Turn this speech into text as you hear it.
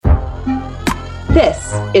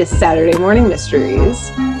This is Saturday Morning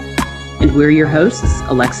Mysteries. And we're your hosts,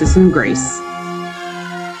 Alexis and Grace.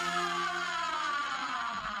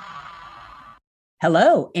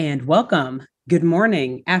 Hello and welcome. Good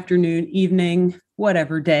morning, afternoon, evening,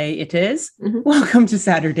 whatever day it is. Welcome to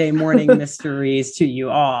Saturday Morning Mysteries to you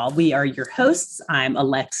all. We are your hosts. I'm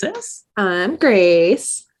Alexis. I'm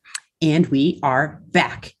Grace. And we are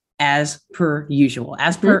back as per usual,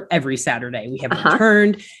 as per every Saturday. We have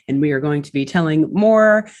returned and we are going to be telling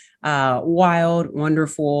more wild,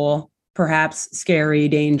 wonderful, perhaps scary,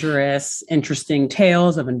 dangerous, interesting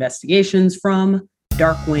tales of investigations from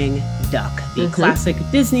Darkwing Duck, the classic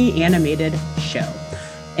Disney animated show.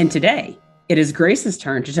 And today, it is Grace's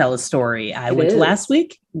turn to tell a story. I went last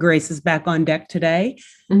week. Grace is back on deck today.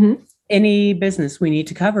 Any business we need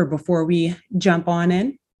to cover before we jump on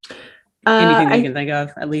in? Anything you can think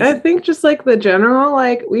of, at least? I think just like the general,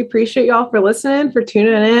 we appreciate y'all for listening, for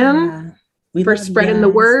tuning in, for spreading the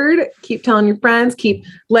word. Keep telling your friends, keep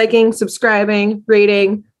liking, subscribing,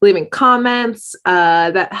 rating, leaving comments.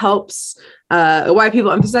 That helps. Why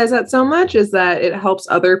people emphasize that so much is that it helps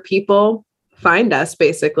other people find us,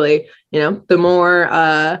 basically. You know, the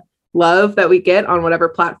more love that we get on whatever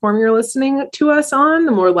platform you're listening to us on,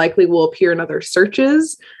 the more likely we'll appear in other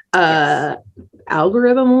searches.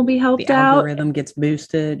 Algorithm will be helped out. The algorithm gets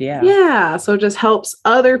boosted. Yeah. So it just helps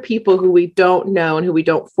other people who we don't know and who we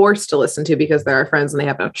don't force to listen to because they're our friends and they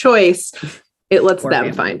have no choice. It lets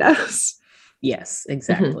them find us. Yes,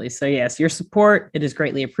 exactly. So yes, your support, it is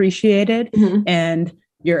greatly appreciated. And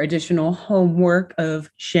your additional homework of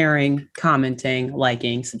sharing, commenting,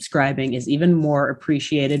 liking, subscribing is even more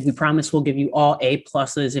appreciated. We promise we'll give you all A+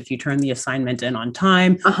 if you turn the assignment in on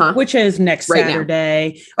time, which is next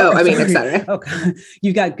Saturday. Next Saturday. Okay.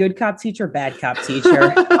 You've got good cop teacher, bad cop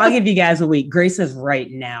teacher. I'll give you guys a week. Grace is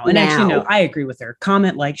right now. And actually, no, I agree with her.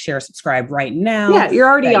 Comment, like, share, subscribe right now. Yeah, you're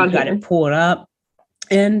already on here. Got it pulled up.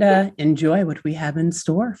 And enjoy what we have in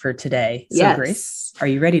store for today. So Grace, are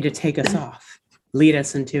you ready to take us off? Lead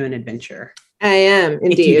us into an adventure. I am,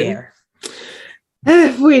 indeed. If you dare.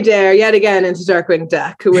 If we dare, yet again, into Darkwing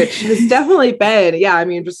Duck, which has definitely been,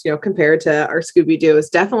 just, compared to our Scooby-Doo, it's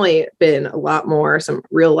definitely been a lot more, some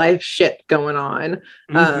real life shit going on.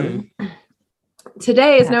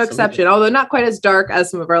 Today is no exception, although not quite as dark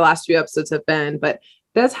as some of our last few episodes have been, but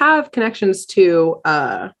does have connections to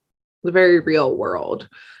the very real world.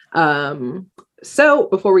 So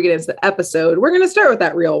before we get into the episode, we're going to start with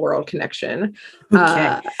that real world connection,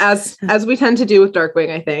 as we tend to do with Darkwing,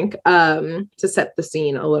 I think, to set the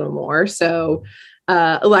scene a little more. So,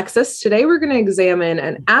 Alexis, today we're going to examine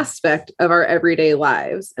an aspect of our everyday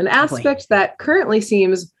lives, an aspect that currently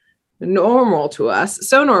seems normal to us,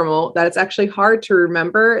 so normal that it's actually hard to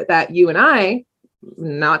remember that you and I,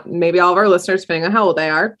 not maybe all of our listeners, depending on how old they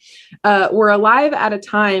are, were alive at a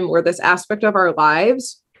time where this aspect of our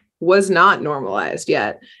lives was not normalized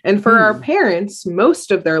yet. And for our parents,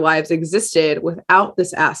 most of their lives existed without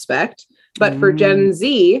this aspect. But for Gen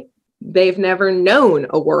Z, they've never known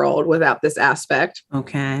a world without this aspect.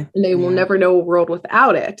 Okay. And they will never know a world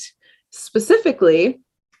without it. Specifically,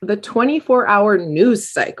 the 24-hour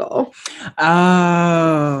news cycle.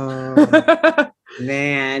 Oh,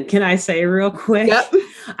 man. Can I say real quick? Yep.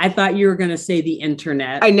 I thought you were going to say the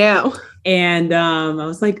internet. I know. And I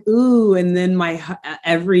was like, ooh, and then my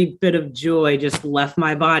every bit of joy just left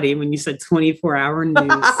my body when you said 24-hour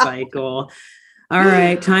news cycle. All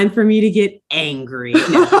right, time for me to get angry.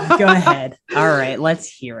 No, go ahead. All right,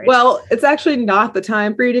 let's hear it. Well, it's actually not the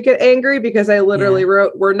time for you to get angry because I literally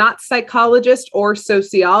wrote, we're not psychologists or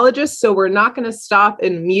sociologists, so we're not going to stop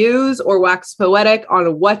and muse or wax poetic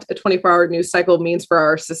on what a 24-hour news cycle means for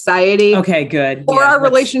our society. Okay, good. Or our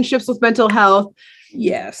relationships with mental health.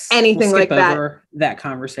 Yes. Anything like that. Over that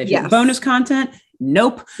conversation. Yes. Bonus content?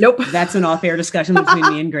 Nope. That's an off-air discussion between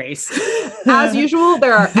me and Grace. As usual,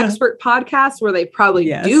 there are expert podcasts where they probably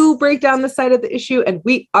do break down the side of the issue, and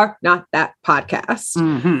we are not that podcast.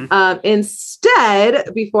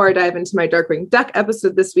 Instead, before I dive into my Darkwing Duck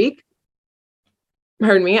episode this week,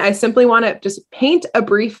 pardon me, I simply want to just paint a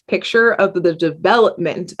brief picture of the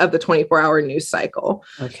development of the 24-hour news cycle.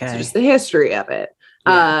 Okay. So just the history of it.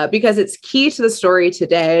 Because it's key to the story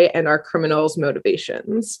today and our criminals'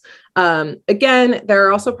 motivations. Again, there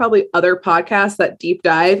are also probably other podcasts that deep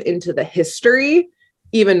dive into the history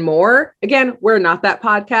even more. Again, we're not that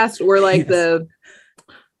podcast. We're like the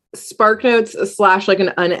Spark Notes / like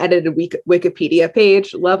an unedited Wikipedia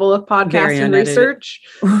page level of podcast and research.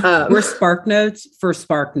 We're Spark Notes for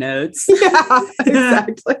Spark Notes. Yeah,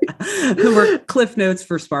 exactly. We're Cliff Notes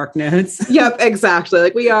for Spark Notes. Yep, exactly.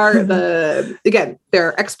 Like we are again, there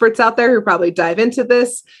are experts out there who probably dive into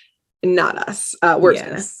this. not us. We're just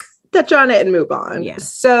going to touch on it and move on. Yeah.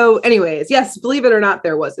 So anyways, yes, believe it or not,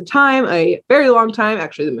 there was a time, a very long time,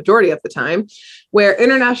 actually the majority of the time, where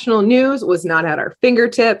international news was not at our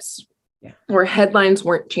fingertips, where headlines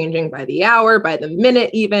weren't changing by the hour, by the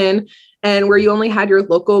minute even, and where you only had your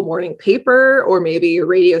local morning paper or maybe your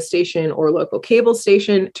radio station or local cable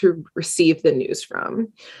station to receive the news from.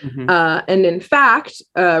 And in fact,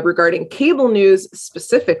 regarding cable news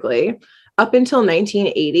specifically, up until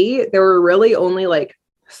 1980, there were really only like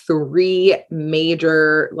 3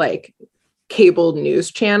 major like cable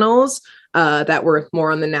news channels that were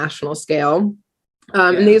more on the national scale.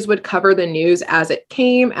 And these would cover the news as it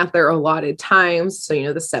came at their allotted times. So,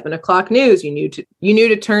 the 7:00 news, you knew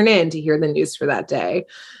to turn in to hear the news for that day.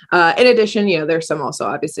 In addition, there's some also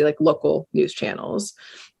obviously like local news channels.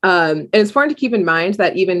 And it's important to keep in mind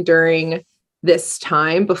that even during this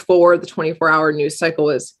time, before the 24-hour news cycle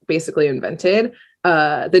was basically invented,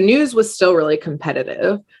 the news was still really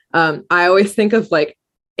competitive. I always think of like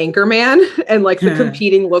Anchorman and like the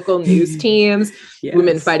competing local news teams,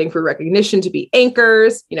 women fighting for recognition to be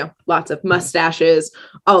anchors, lots of mustaches,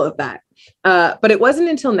 all of that. But it wasn't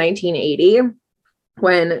until 1980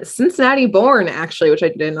 when Cincinnati born, actually, which I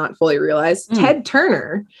did not fully realize, Ted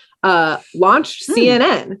Turner launched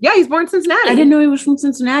CNN. Yeah, he's born in Cincinnati. I didn't know he was from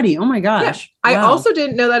Cincinnati. Oh my gosh. Yeah. Wow. I also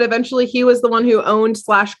didn't know that eventually he was the one who owned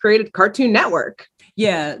 / created Cartoon Network.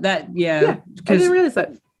 Yeah, I didn't realize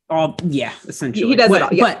that. Essentially. He does it all.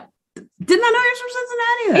 Yeah. But didn't I know he was from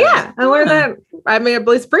Cincinnati? Yeah, I learned that. I mean, I'm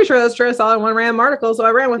pretty sure that's true. I saw it in one random article, so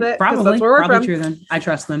I ran with it. Probably, that's where we're probably from. True then. I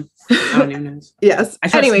trust them. I don't even know. Yes. I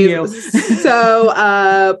trust you.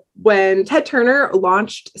 So when Ted Turner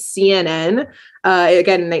launched CNN,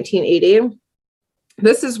 again in 1980,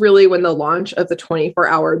 this is really when the launch of the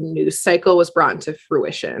 24-hour news cycle was brought into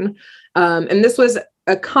fruition. And this was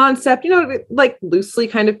a concept, like loosely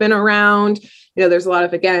kind of been around. There's a lot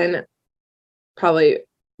of, again, probably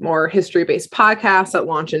more history-based podcasts that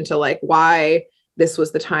launch into like why this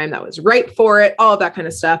was the time that was right for it, all of that kind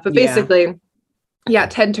of stuff. But basically,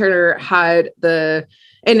 Ted Turner had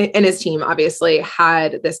and his team obviously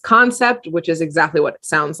had this concept, which is exactly what it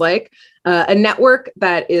sounds like, a network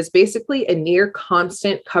that is basically a near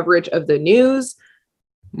constant coverage of the news,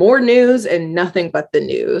 more news and nothing but the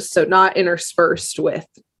news. So not interspersed with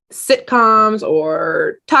sitcoms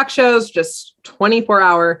or talk shows, just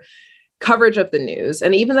 24-hour coverage of the news.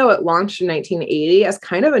 And even though it launched in 1980 as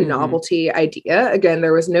kind of a novelty idea, again,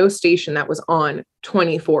 there was no station that was on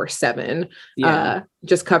 24/7,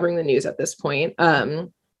 just covering the news at this point. But,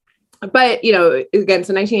 again,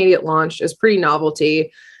 so 1980 it launched as pretty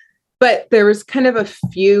novelty. But there was kind of a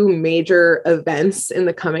few major events in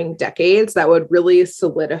the coming decades that would really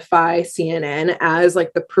solidify CNN as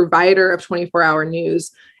like the provider of 24-hour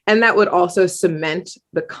news. And that would also cement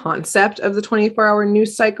the concept of the 24-hour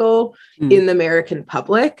news cycle in the American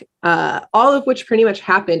public, all of which pretty much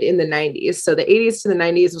happened in the 90s. So the 80s to the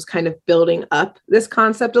 90s was kind of building up this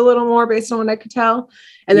concept a little more based on what I could tell.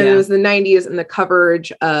 And then there was the 90s and the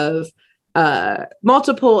coverage of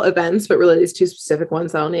multiple events, but really these 2 specific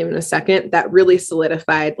ones that I'll name in a second, that really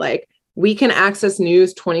solidified like we can access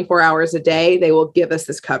news 24 hours a day. They will give us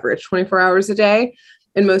this coverage 24 hours a day.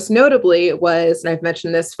 And most notably was, and I've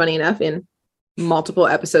mentioned this funny enough in multiple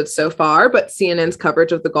episodes so far, but CNN's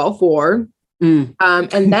coverage of the Gulf War. And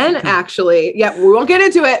then actually, we won't get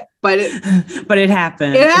into it, but it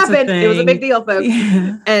happened. It happened. It was a big deal, folks.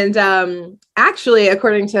 Yeah. And actually,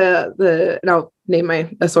 according to and I'll name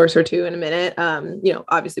a source or two in a minute,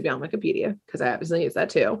 obviously beyond Wikipedia, because I obviously use that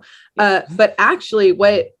too. But actually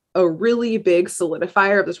what a really big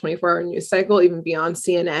solidifier of the 24-hour news cycle, even beyond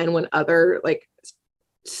CNN, when other like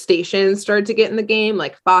stations started to get in the game,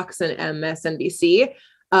 like Fox and MSNBC,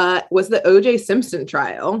 was the O.J. Simpson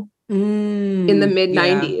trial in the mid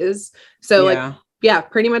 90s. So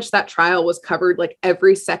pretty much that trial was covered like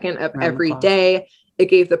every second of every day. It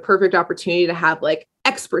gave the perfect opportunity to have like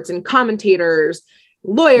experts and commentators,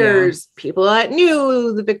 lawyers, people that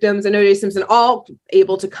knew the victims and O.J. Simpson, all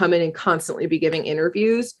able to come in and constantly be giving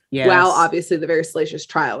interviews while obviously the very salacious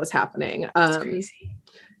trial was happening. That's crazy.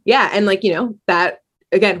 Yeah. And like, that,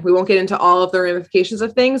 again, we won't get into all of the ramifications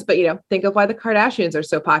of things, but, think of why the Kardashians are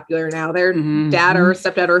so popular now. Their dad or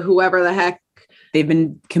stepdad or whoever the heck. They've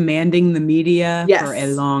been commanding the media for a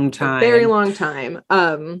long time. A very long time.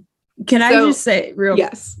 Can I just say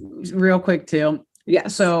real quick too? Yeah.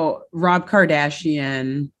 So Rob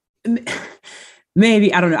Kardashian,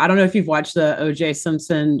 Maybe, I don't know. I don't know if you've watched the OJ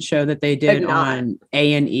Simpson show that they did on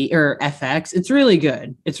A&E or FX. It's really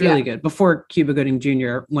good. It's really good. Before Cuba Gooding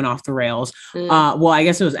Jr. went off the rails. Well, I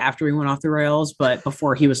guess it was after he went off the rails, but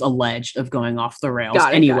before he was alleged of going off the rails.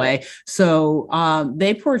 Anyway, so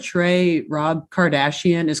they portray Rob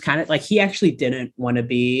Kardashian as kind of like he actually didn't want to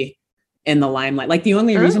be in the limelight. Like the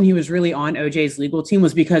only reason he was really on OJ's legal team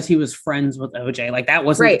was because he was friends with OJ. Like that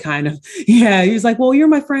wasn't the kind of, he was like, well, you're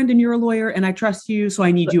my friend and you're a lawyer and I trust you. So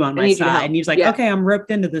I need you on my side. And he was like, okay, I'm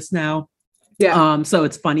roped into this now. Yeah. So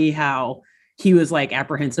it's funny how he was like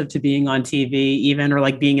apprehensive to being on TV even, or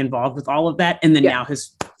like being involved with all of that. And then now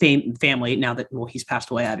his family, now that, well, he's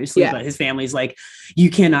passed away obviously, but his family's like,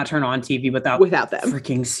 you cannot turn on TV without them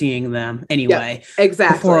freaking seeing them anyway.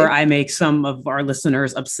 Exactly. Before I make some of our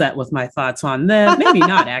listeners upset with my thoughts on them, maybe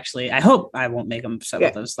not actually. I hope I won't make them upset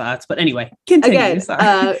with those thoughts, but anyway, continue. Again,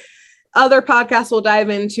 other podcasts will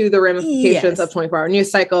dive into the ramifications of 24-hour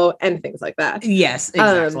news cycle and things like that. Yes,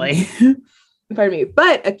 exactly. Pardon me.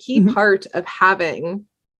 But a key part of having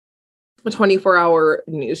a 24-hour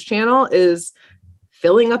news channel is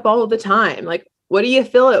filling up all of the time. Like, what do you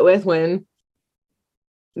fill it with when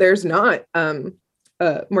there's not a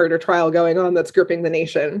murder trial going on that's gripping the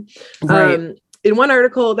nation? Right. In one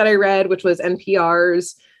article that I read, which was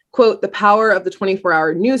NPR's, quote, The Power of the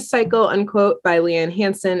 24-Hour News Cycle, unquote, by Leanne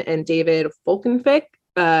Hansen and David Folkenfick.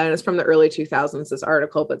 And it's from the early 2000s, this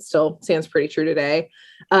article, but still stands pretty true today.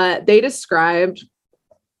 They described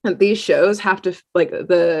that these shows have to, like,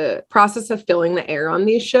 the process of filling the air on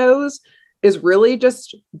these shows is really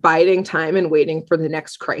just biding time and waiting for the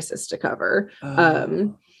next crisis to cover.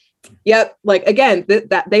 Yep. Like, again,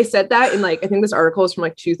 that they said that in, like, I think this article is from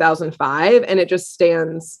like 2005, and it just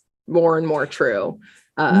stands more and more true.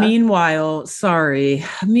 Meanwhile,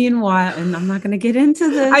 and I'm not going to get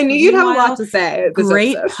into this. I knew you'd have a lot to say.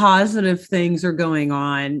 Great positive things are going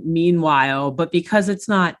on meanwhile, but because it's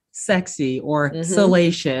not sexy or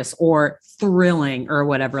salacious or thrilling or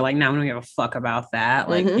whatever, like, now I don't give a fuck about that.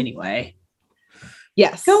 Like, anyway.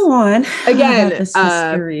 Yes. Go on. Again,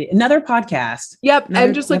 another podcast. Yep.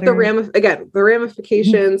 And just like the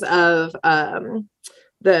ramifications of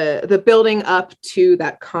the building up to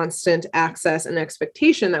that constant access and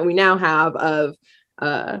expectation that we now have of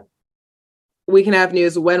we can have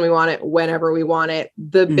news when we want it, whenever we want it,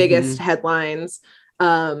 the biggest headlines.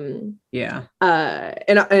 And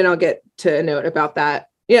I'll get to a note about that.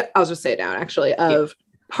 Yeah, I'll just say it down actually.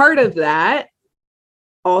 Part of that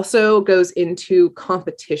also goes into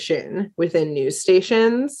competition within news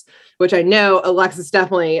stations, which I know Alexis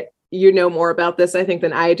definitely, you know more about this, I think,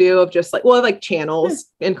 than I do, of just like, well, like channels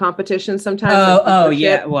in competition sometimes.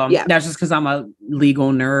 That's just because I'm a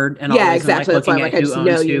legal nerd and exactly. Like looking at who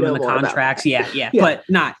owns who and the contracts. But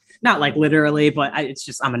not like literally, but it's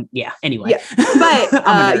just anyway. But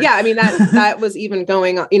I mean that was even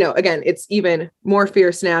going on, again, it's even more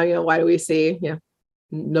fierce now. Why do we see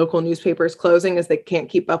local newspapers closing as they can't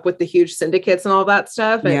keep up with the huge syndicates and all that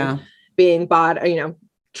stuff and being bought,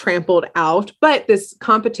 trampled out? But this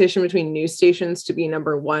competition between news stations to be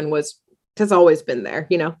number one has always been there.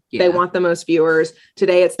 They want the most viewers.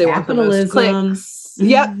 Today it's they want the most clicks.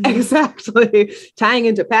 Yep, exactly. Tying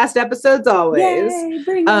into past episodes always. Yay,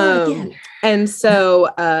 bring it again. And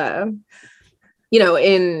so while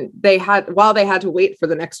they had to wait for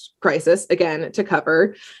the next crisis again to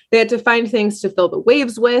cover, they had to find things to fill the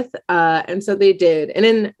waves with. And so they did. And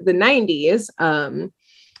in the 90s,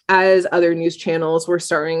 as other news channels were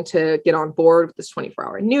starting to get on board with this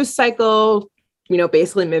 24-hour news cycle,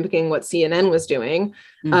 basically mimicking what CNN was doing,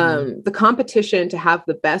 the competition to have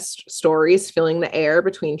the best stories filling the air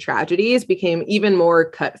between tragedies became even more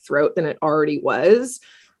cutthroat than it already was,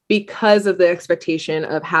 because of the expectation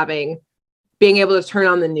of being able to turn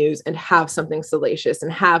on the news and have something salacious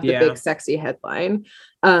and have the big sexy headline.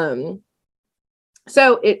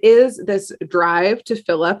 So it is this drive to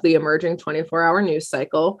fill up the emerging 24-hour news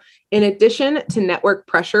cycle, in addition to network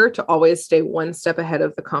pressure to always stay one step ahead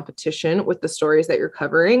of the competition with the stories that you're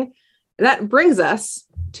covering. That brings us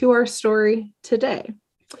to our story today.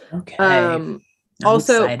 Okay.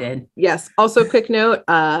 Also, excited. Yes. Also, quick note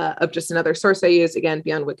of just another source I used, again,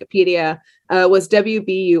 beyond Wikipedia, was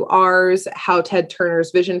WBUR's How Ted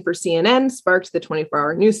Turner's Vision for CNN Sparked the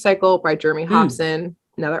 24-Hour News Cycle by Jeremy Hobson.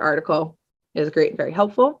 Another article. Is great and very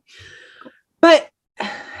helpful. But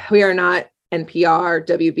we are not NPR,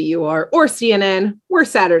 WBUR, or CNN. We're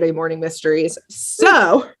Saturday Morning Mysteries.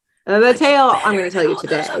 So the tale I'm going to tell you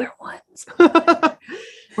today.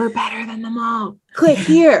 We're better than them all. Click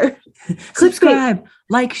here. Subscribe,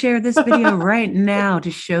 like, share this video right now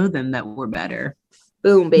to show them that we're better.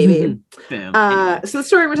 Boom, baby. Boom. So the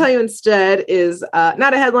story we're telling you instead is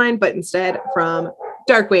not a headline, but instead from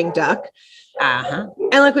Darkwing Duck. Uh-huh.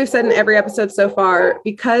 And like we've said in every episode so far,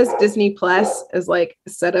 because Disney Plus is like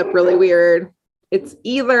set up really weird, it's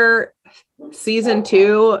either season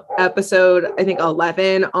 2, episode, I think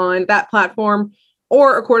 11 on that platform,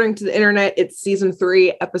 or according to the internet, it's season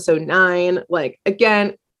 3, episode 9. Like,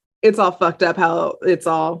 again, it's all fucked up how it's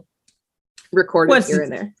all recorded here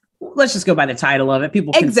and there. Let's just go by the title of it.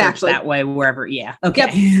 People can search that way wherever. Yeah. Okay.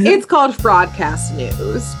 Yep. It's called Fraudcast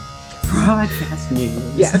News. Broadcast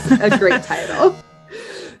News. Yes, a great title.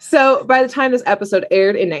 So by the time this episode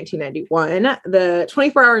aired in 1991, the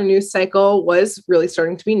 24-hour news cycle was really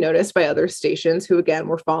starting to be noticed by other stations who, again,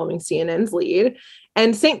 were following CNN's lead.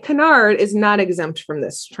 And St. Canard is not exempt from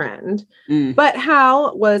this trend. But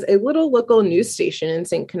how was a little local news station in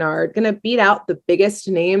St. Canard going to beat out the biggest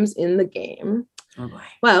names in the game? Oh boy.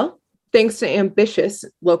 Well, thanks to ambitious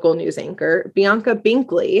local news anchor Bianca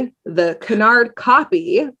Binkley, the Canard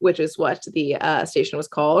copy, which is what the station was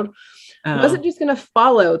called, wasn't just going to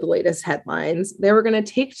follow the latest headlines. They were going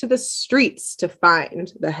to take to the streets to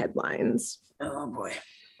find the headlines. Oh, boy.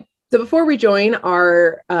 So before we join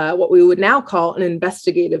our, what we would now call an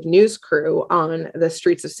investigative news crew on the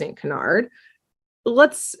streets of St. Canard,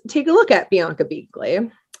 let's take a look at Bianca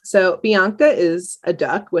Binkley. So Bianca is a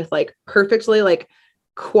duck with like perfectly like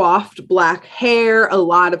coiffed black hair, a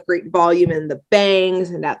lot of great volume in the bangs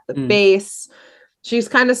and at the base. She's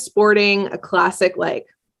kind of sporting a classic like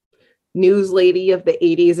news lady of the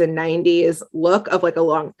 80s and 90s look of like a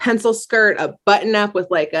long pencil skirt, a button up with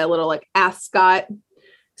like a little like ascot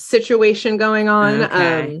situation going on.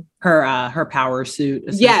 Okay. Her power suit,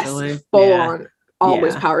 essentially. Yes, full on.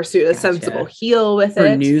 Always power suit, a sensible heel with For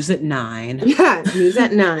it. news at 9. Yeah, news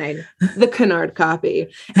at 9. The Canard copy.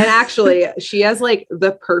 And actually, she has like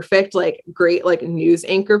the perfect, like great, like news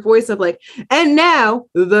anchor voice of like, and now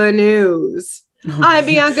the news. I'm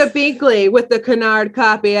Bianca Binkley with the Canard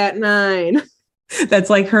copy at 9. That's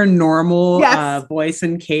like her normal voice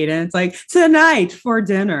and cadence. Like, tonight for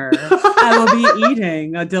dinner, I will be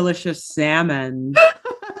eating a delicious salmon.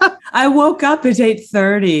 I woke up at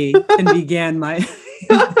 8:30 and began my...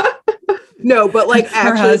 No, but like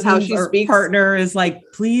actually is how she speaks. Partner is like,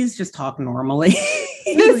 please just talk normally.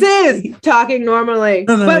 This is talking normally,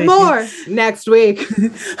 but more next week.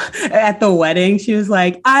 At the wedding, she was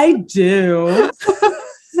like, I do.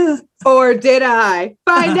 Or did I?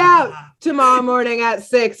 Find out tomorrow morning at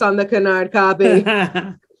 6 on the Canard copy.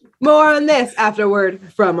 More on this afterward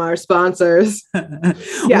from our sponsors.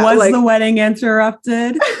 Was the wedding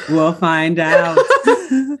interrupted? We'll find out.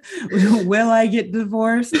 Will I get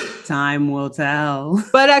divorced? Time will tell.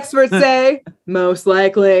 But experts say most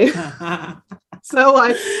likely. So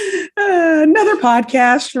like another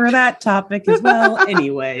podcast for that topic as well.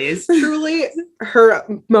 Anyways, truly her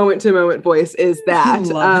moment to moment voice is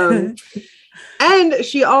that. And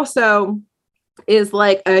she also is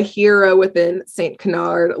like a hero within St.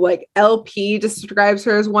 Canard. Like LP describes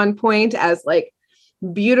her as one point as like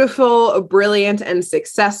beautiful, brilliant, and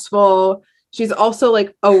successful. She's also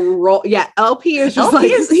like a role. Yeah, LP is just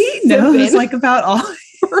LP like he knows like about all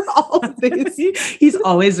for all of these. He's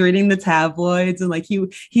always reading the tabloids and like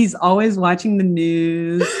he's always watching the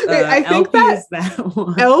news. I think LP is that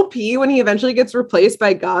one. LP, when he eventually gets replaced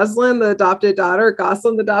by Gosselin, the adopted daughter,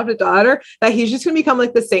 that he's just gonna become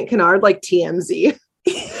like the St. Canard, like TMZ,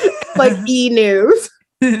 like E News.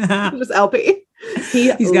 Just LP.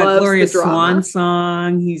 He's got Gloria Swan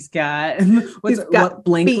song. He's got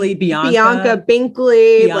Binkley, Bianca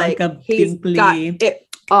Binkley. Bianca Binkley. Got it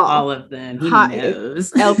all of them. He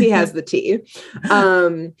knows. LP has the T.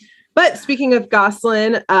 But speaking of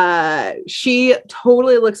Gosselin, she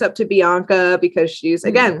totally looks up to Bianca because she's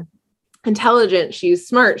again intelligent. She's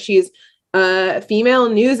smart. She's a female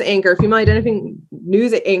identifying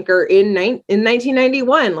news anchor in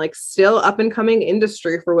 1991, like still up and coming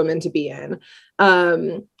industry for women to be in.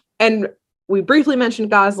 And we briefly mentioned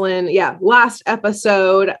Gosselin. Yeah, last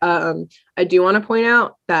episode. I do want to point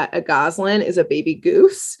out that a Gosselin is a baby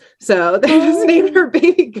goose. So they just named her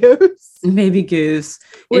Baby Goose. Baby Goose.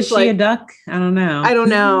 Is she a duck? I don't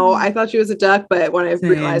know. I thought she was a duck, but when I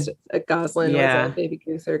realized a Gosselin was a baby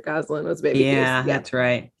goose or Gosselin was a baby goose. Yeah, that's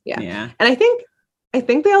right. Yeah. And I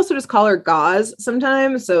think they also just call her Gauze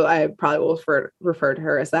sometimes. So I probably will refer to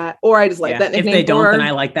her as that. Or I just like that nickname. If they don't, then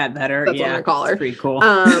I like that better. That's what I call her. Pretty cool.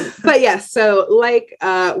 But yes, so like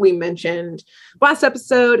we mentioned last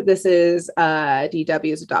episode, this is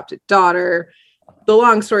DW's adopted daughter. The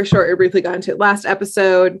long story short, we briefly got into it last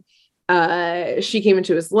episode. She came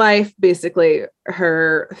into his life. Basically,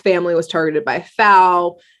 her family was targeted by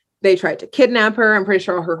foul. They tried to kidnap her. I'm pretty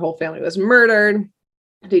sure her whole family was murdered.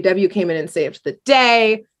 DW came in and saved the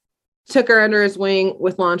day, took her under his wing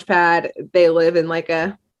with Launchpad. They live in like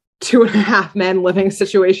a 2.5 men living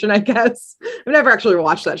situation, I guess. I've never actually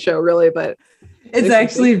watched that show really, but it's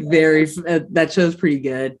actually that show's pretty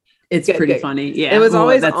good. It's pretty funny. Yeah. It was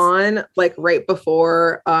always on like right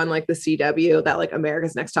before on like the CW that like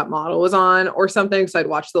America's Next Top Model was on or something. So I'd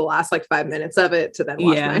watch the last like 5 minutes of it to then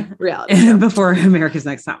watch my reality show. Before America's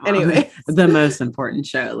Next Top Model. Anyway, the most important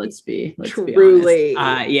show. Let's be truly.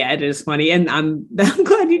 Yeah, it is funny. And I'm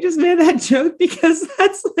glad you just made that joke because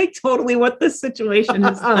that's like totally what the situation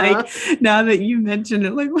is like now that you mentioned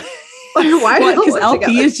it. Like, why? Because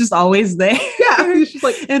LP is just always there. Yeah, he's just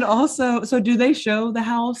like, and also, so do they show the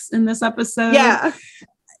house in this episode? Yeah,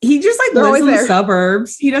 he just like lives in the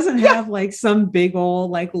suburbs. He doesn't have like some big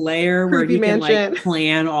old like lair where he can like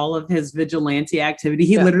plan all of his vigilante activity.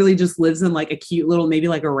 He literally just lives in like a cute little, maybe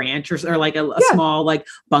like a ranch or like a small like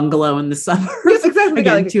bungalow in the suburbs. Yes, exactly.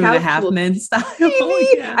 Again, like 2.5 men style.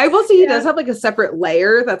 Yeah. I will say he does have like a separate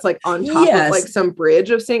layer that's like on top of like some bridge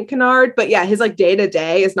of St. Canard. But yeah, his like day to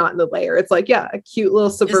day is not in the layer. It's like, a cute little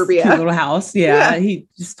suburbia. Cute little house. Yeah. He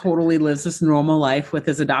just totally lives this normal life with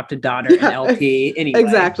his adopted daughter and LP. Anyway.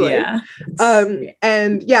 Exactly. Yeah.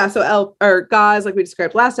 And so Gauze, like we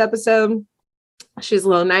described last episode, she's a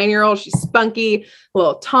little 9-year-old. She's spunky, a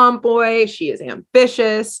little tomboy. She is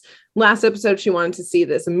ambitious. Last episode, she wanted to see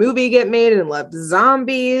this movie get made and loved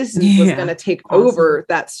zombies and was going to take over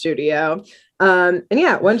that studio. And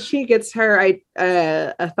once she gets her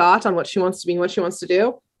a thought on what she wants to be and what she wants to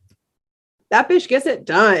do, that bitch gets it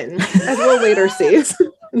done, as we'll later see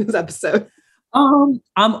in this episode. I'm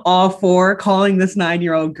all for calling this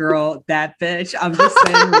 9-year-old girl that bitch. I'm just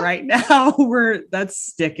saying right now, that's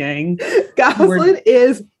sticking. Goslin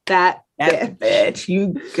is that bitch.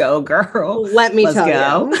 You go, girl. Let me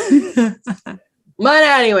tell you. But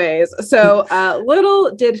anyways, so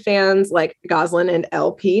little did fans like Goslin and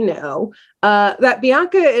LP know that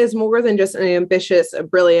Bianca is more than just an ambitious,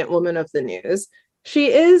 brilliant woman of the news.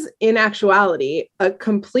 She is, in actuality, a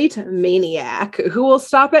complete maniac who will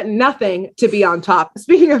stop at nothing to be on top.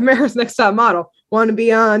 Speaking of America's Next Top Model, want to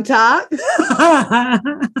be on top?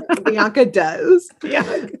 Bianca does.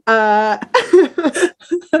 Yeah.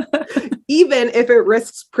 Even if it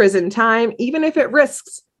risks prison time, even if it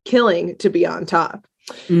risks killing to be on top.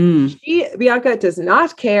 Bianca does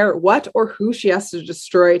not care what or who she has to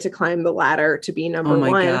destroy to climb the ladder to be number one.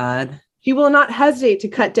 Oh my God. She will not hesitate to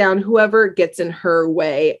cut down whoever gets in her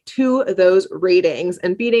way to those ratings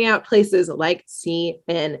and beating out places like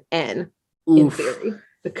CNN in theory.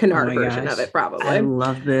 The Canard version of it, probably. I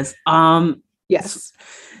love this. Yes.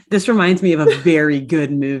 This reminds me of a very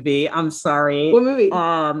good movie. I'm sorry. What movie?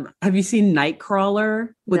 Have you seen Nightcrawler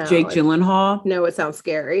with Jake Gyllenhaal? No, it sounds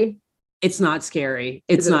scary. It's not scary.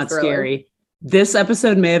 It's not scary. This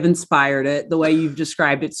episode may have inspired it the way you've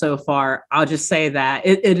described it so far. I'll just say that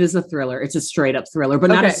it is a thriller. It's a straight up thriller,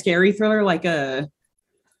 but not a scary thriller, like a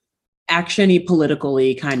action-y,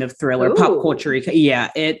 politically kind of thriller, pop culture-y.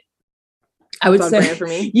 Yeah, I would say for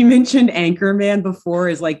me. You mentioned Anchorman before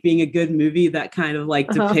as like being a good movie that kind of like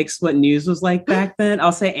depicts what news was like back then.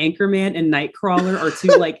 I'll say Anchorman and Nightcrawler are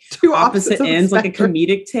two like two opposite ends, like a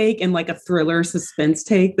comedic take and like a thriller suspense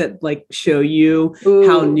take that like show you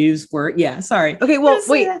how news work. Yeah, sorry. Okay, well,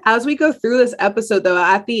 wait, as we go through this episode though,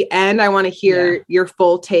 at the end, I want to hear your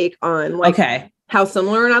full take on like how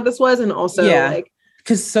similar or not this was and also like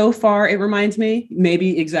because so far it reminds me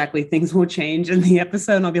maybe exactly things will change in the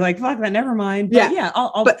episode and I'll be like, fuck that, never mind. But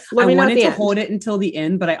I wanted to hold it until the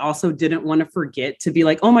end, but I also didn't want to forget to be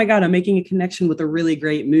like, oh my God, I'm making a connection with a really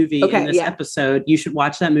great movie in this episode. You should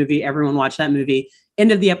watch that movie. Everyone watch that movie.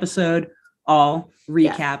 End of the episode. I'll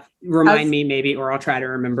recap, remind me maybe, or I'll try to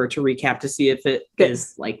remember to recap to see if it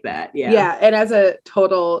is like that. Yeah. Yeah. And as a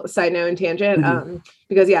total side note and tangent,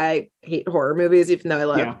 because I hate horror movies, even though I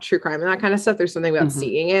love true crime and that kind of stuff. There's something about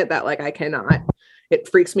seeing it that like I cannot, it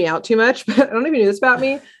freaks me out too much, but I don't even know this about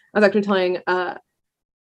me. I was actually telling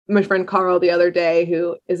my friend Carl the other day,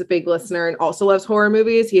 who is a big listener and also loves horror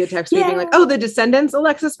movies. He had texted me being like, oh, The Descendants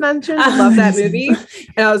Alexis mentioned. I love that movie.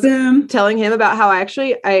 And I was telling him about how I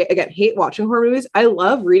again hate watching horror movies. I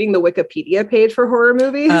love reading the Wikipedia page for horror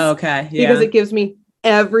movies. Oh, okay. Yeah. Because it gives me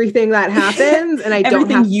everything that happens and I don't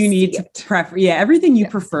have you need to prefer. Yeah. Everything you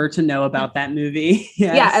prefer to know about that movie.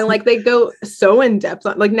 Yes. Yeah. And like they go so in depth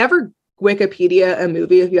on like never Wikipedia a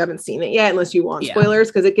movie if you haven't seen it yet, unless you want spoilers,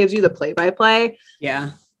 because it gives you the play-by-play.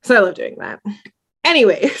 Yeah. So I love doing that.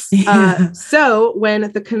 Anyways, so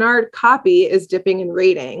when the Canard copy is dipping in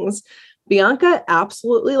ratings, Bianca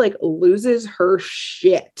absolutely like loses her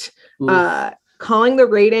shit. calling the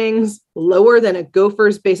ratings lower than a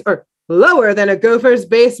Gopher's basement.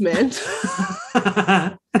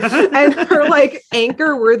 And her like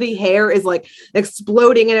anchor worthy hair is like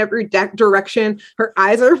exploding in every direction. Her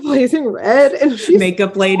eyes are blazing red, and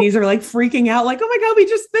makeup ladies are like freaking out, like, oh my God, we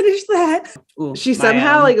just finished that. Ooh, she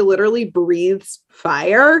somehow like literally breathes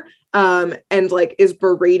fire and like is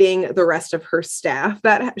berating the rest of her staff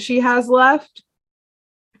that she has left.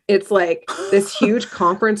 It's like this huge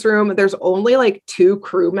conference room. There's only like 2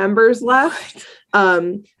 crew members left.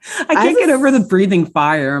 I can't get over the breathing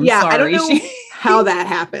fire. I'm sorry. I don't know how that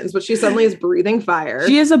happens, but she suddenly is breathing fire.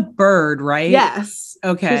 She is a bird, right? Yes.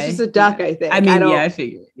 Okay. She's just a duck, I think. I mean, I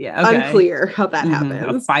figured. Yeah. Okay. Unclear how that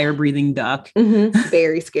happens. A fire-breathing duck.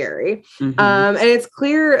 Very scary. And it's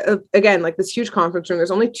clear, again, like this huge conference room, there's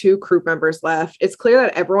only 2 crew members left. It's clear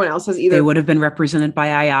that everyone else has either... They would have been represented by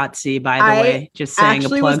IATSE, by the way. Just saying, a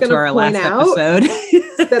plug to our last episode.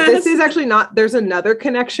 That this is actually not... There's another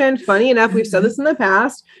connection. Funny enough, we've said this in the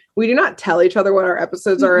past. We do not tell each other what our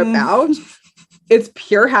episodes are about. It's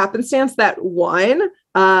pure happenstance that one...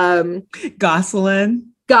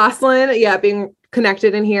 Gosselin, being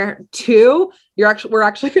connected in here. 2, we're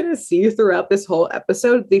actually going to see throughout this whole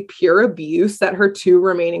episode the pure abuse that her 2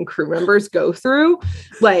 remaining crew members go through,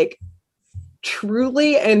 like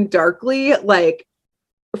truly and darkly, like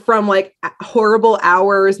from like horrible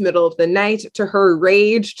hours, middle of the night, to her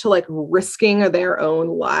rage, to like risking their own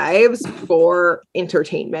lives for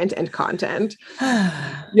entertainment and content.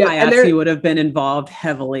 IATSE would have been involved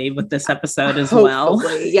heavily with this episode as well.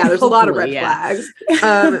 Yeah, there's a lot of red flags.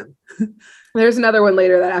 There's another one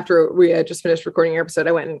later that after we had just finished recording your episode,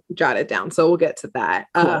 I went and jotted down. So we'll get to that.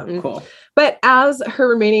 Cool. But as her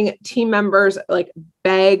remaining team members like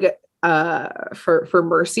beg for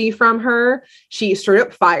mercy from her, she straight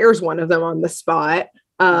up fires one of them on the spot.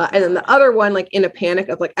 And then the other one, like in a panic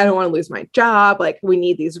of like, I don't want to lose my job. Like, we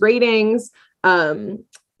need these ratings.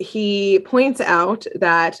 He points out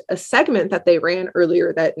that a segment that they ran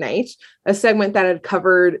earlier that night, a segment that had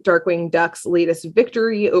covered Darkwing Duck's latest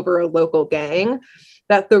victory over a local gang,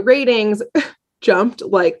 that the ratings jumped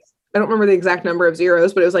like, I don't remember the exact number of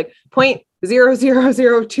zeros, but it was like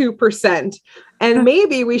 0.0002%. And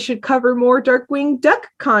maybe we should cover more Darkwing Duck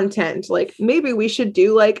content. Like, maybe we should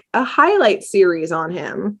do like a highlight series on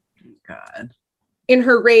him. God. In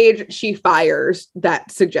her rage, she fires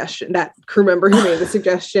that suggestion, that crew member who made the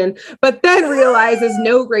suggestion, but then realizes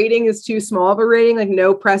no rating is too small of a rating. Like,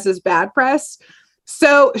 no press is bad press.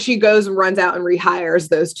 So she goes and runs out and rehires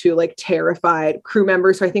those 2 like terrified crew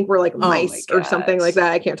members. So I think we're like mice or something like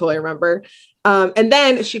that. I can't totally remember. And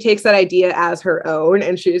then she takes that idea as her own,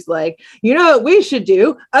 and she's like, you know what we should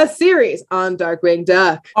do? A series on Darkwing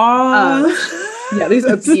Duck. Yeah, these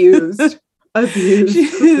abused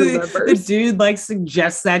the dude like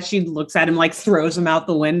suggests that, she looks at him, like throws him out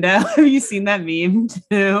the window. Have you seen that meme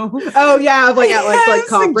too? Oh yeah, like at like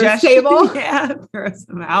conference table. Yeah, throws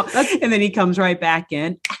him out, and then he comes right back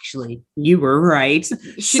in. Actually, you were right.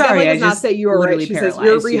 She definitely does not say you were right. She says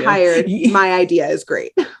you're rehired. You. My idea is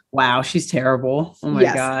great. Wow, she's terrible. Oh my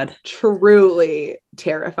God. Truly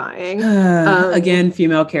terrifying. Again,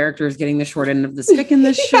 female characters getting the short end of the stick in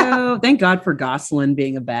this show. Thank God for Gosselin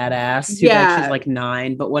being a badass. Too bad she's like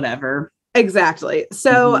 9, but whatever. Exactly.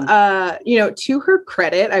 So, to her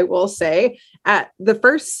credit, I will say, at the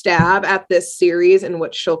first stab at this series in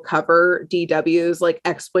which she'll cover DW's like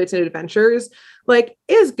exploits and adventures, like,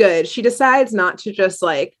 is good. She decides not to just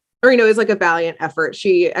like, or, is like a valiant effort.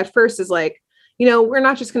 She at first is like, we're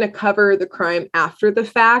not just going to cover the crime after the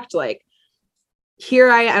fact. Like, here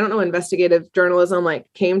I don't know, investigative journalism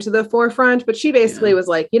like came to the forefront, but she basically was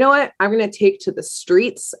like, you know what? I'm going to take to the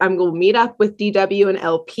streets. I'm going to meet up with DW and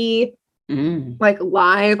LP, like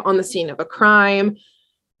live on the scene of a crime,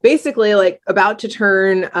 basically like about to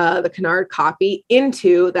turn the Canard copy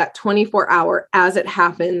into that 24-hour as it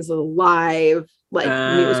happens live,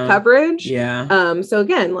 like news coverage. Yeah. So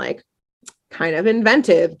again, like, kind of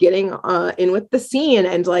inventive, getting in with the scene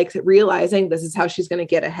and like realizing this is how she's going to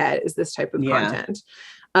get ahead, is this type of content.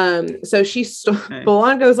 So she full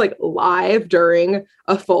on goes like live during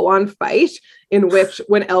a full on fight in which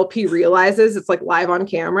when LP realizes it's like live on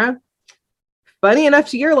camera. Funny enough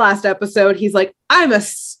to your last episode, he's like, I'm a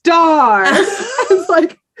star. It's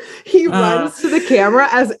like, he runs to the camera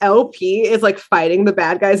as LP is like fighting the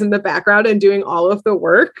bad guys in the background and doing all of the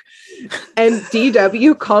work. And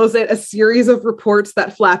DW calls it a series of reports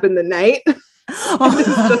that flap in the night. It's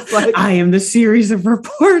just like, I am the series of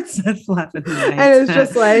reports that flap in the night. And it's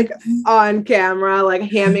just like on camera, like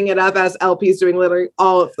hamming it up as LP's doing literally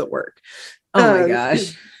all of the work. Oh my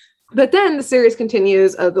gosh. But then the series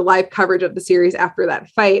continues, the live coverage of the series after that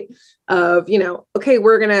fight of, okay,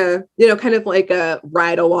 we're going to, kind of like a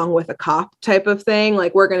ride along with a cop type of thing.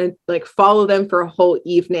 Like we're going to like follow them for a whole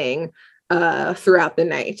evening throughout the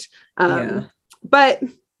night. But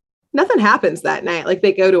nothing happens that night. Like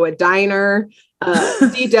they go to a diner.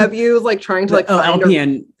 DW is like trying to like find LP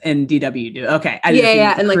and DW do. Okay.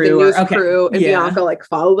 And like the news crew and Bianca like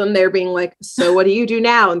follow them there being like, so what do you do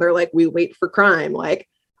now? And they're like, we wait for crime. Like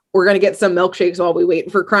we're going to get some milkshakes while we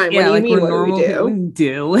wait for crime. What do you mean? What do we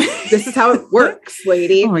do? This is how it works,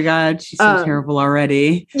 lady. Oh my God. She's so terrible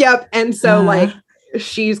already. Yep. And so like,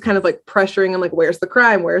 she's kind of like pressuring him, like, where's the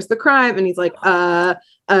crime? Where's the crime? And he's like, and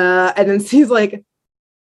then sees like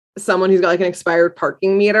someone who's got like an expired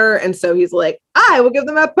parking meter. And so he's like, I will give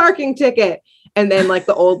them a parking ticket. And then like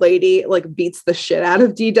the old lady like beats the shit out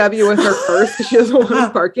of DW with her purse because she doesn't want a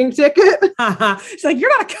parking ticket. She's like,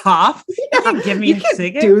 you're not a cop. You can't give me a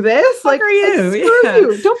ticket. Do this. Like, are you? Like,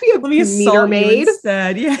 screw you. Don't be a meter maid.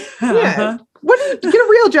 Instead. Yeah. What do you get a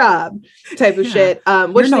real job type of shit.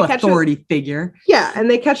 Which you're no authority figure. Yeah. And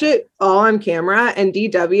they catch it all on camera. And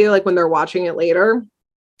DW, like when they're watching it later,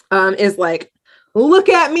 is like, look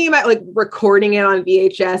at me, like recording it on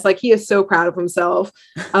VHS. Like he is so proud of himself.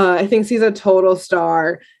 I think he's a total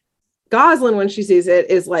star. Goslin, when she sees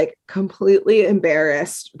it, is like completely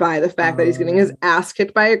embarrassed by the fact that he's getting his ass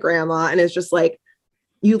kicked by a grandma and is just like,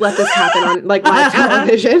 you let this happen on like live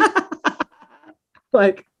television.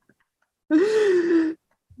 Like,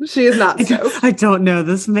 she is not so. I don't know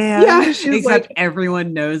this man. Yeah, she's except like,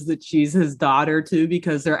 everyone knows that she's his daughter too,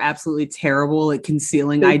 because they're absolutely terrible at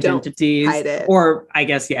concealing identities. Hide it. Or I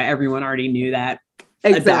guess, everyone already knew that.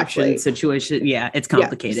 Exactly. Adoption situation. Yeah, it's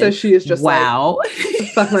complicated. So she is just wow. Like,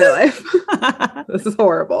 fuck my life. This is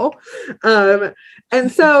horrible. And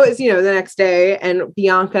so it's, the next day and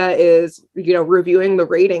Bianca is, reviewing the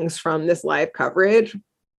ratings from this live coverage.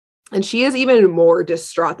 And she is even more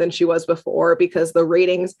distraught than she was before because the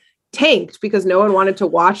ratings tanked because no one wanted to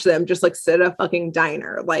watch them just like sit at a fucking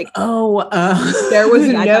diner. Like, there was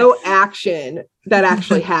no action that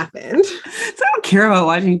actually happened. So I don't care about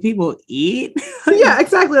watching people eat. Yeah,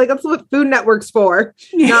 exactly. Like that's what Food Network's for,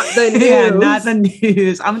 not the news. Yeah, not the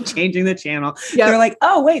news. I'm changing the channel. Yep. They're like,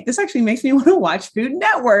 oh wait, this actually makes me want to watch Food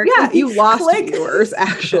Network. Yeah, you lost viewers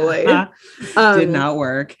actually. Did not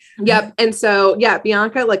work. Yep. And so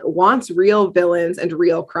Bianca like wants real villains and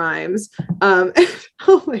real crimes.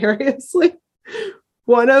 Hilariously,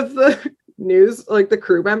 one of the news, like the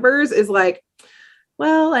crew members is like,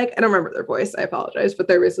 well, like, I don't remember their voice. I apologize. But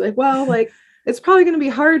they're basically like, well, like, it's probably going to be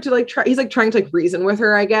hard to like try. He's like trying to like reason with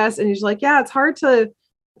her, I guess. And he's like, yeah, it's hard to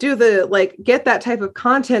do get that type of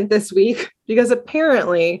content this week because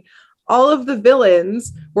apparently all of the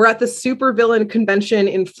villains were at the super villain convention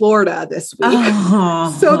in Florida this week.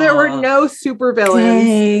 So there were no super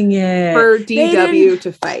villains for DW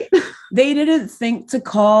to fight. They didn't think to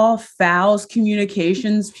call Fowl's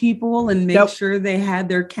communications people and make sure they had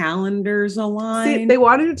their calendars aligned. See, they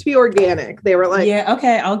wanted it to be organic. They were like, yeah,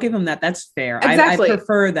 okay, I'll give them that. That's fair. Exactly. I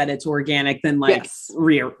prefer that it's organic than like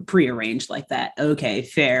prearranged like that. Okay,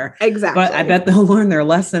 fair. Exactly. But I bet they'll learn their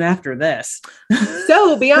lesson after this.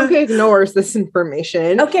 So Bianca ignores this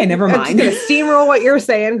information. Okay, never mind. I'm just going to steamroll what you're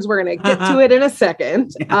saying because we're going to get to it in a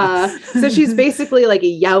second. Yeah. So she's basically like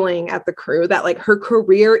yelling at the crew that like her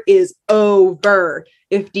career is over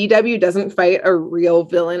if DW doesn't fight a real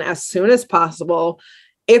villain as soon as possible.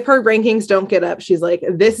 If her rankings don't get up, she's like,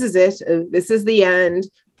 this is it. This is the end.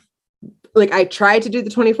 Like I tried to do the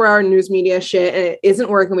 24-hour news media shit and it isn't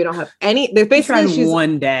working. We don't have any. They're basically she's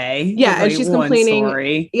one day. Yeah, and she's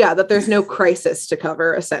complaining. Yeah, that there's no crisis to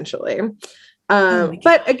cover essentially.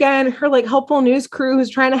 But again, her like helpful news crew who's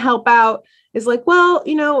trying to help out is like, well,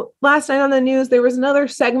 last night on the news, there was another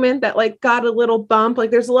segment that like got a little bump.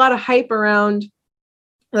 Like there's a lot of hype around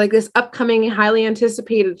like this upcoming highly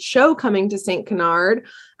anticipated show coming to St. Canard.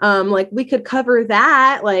 Like we could cover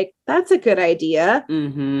that. Like that's a good idea.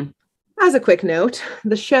 Mm-hmm. As a quick note,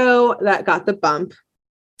 the show that got the bump,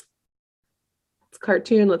 it's a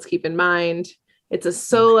cartoon. Let's keep in mind, it's a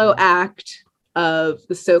solo act of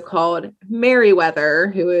the so-called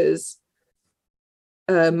Merriweather, who is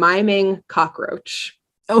miming cockroach.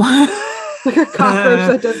 Oh, like a cockroach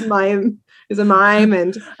that does mime is a mime.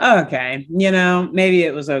 And okay, maybe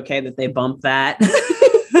it was okay that they bumped that.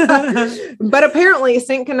 But apparently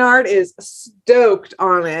St. Canard is stoked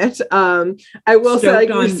on it. I will say, like,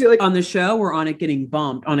 we see, like, on the show or on it getting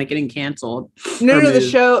bumped, on it getting canceled. No, the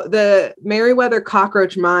show, the Merryweather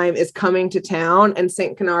Cockroach Mime is coming to town, and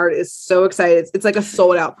St. Canard is so excited. It's like a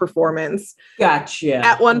sold out performance. Gotcha.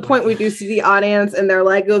 At one point, we do see the audience, and they're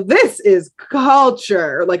like, oh, "This is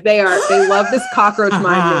culture!" Like they love this cockroach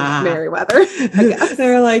mime named Merryweather. I guess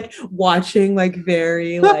they're like watching, like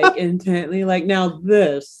very like intently, like now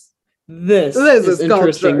this is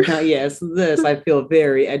interesting. Yes, this I feel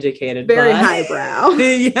very educated. Very highbrow.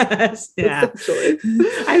 Yes, yeah.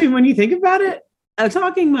 I mean, when you think about it, a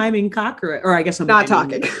talking miming cockroach, or I guess I'm not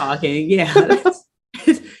talking. Yeah.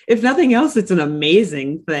 If nothing else, it's an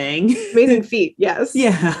amazing thing. Amazing feat. Yes.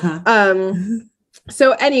 Yeah.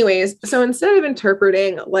 So anyways, so instead of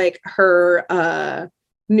interpreting like her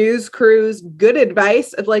news crew's good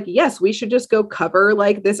advice of like, yes, we should just go cover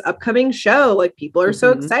like this upcoming show. Like people are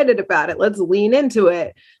so excited about it. Let's lean into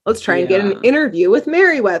it. Let's try and get an interview with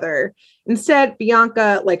Merryweather. Instead,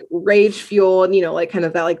 Bianca, like rage fueled, you know, like kind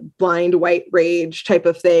of that like blind white rage type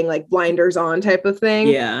of thing, like blinders on type of thing.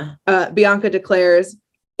 Yeah. Bianca declares,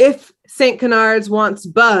 if St. Canard's wants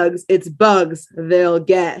bugs, it's bugs they'll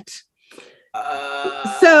get.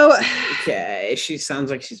 So okay, she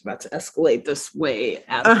sounds like she's about to escalate this way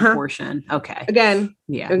out of proportion. Okay, again,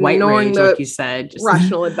 yeah, white rage, like you said, just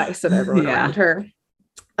rational advice of everyone around her.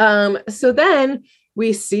 So then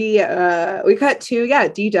we see we cut to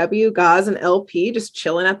DW, Gauze, and LP just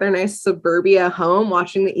chilling at their nice suburbia home,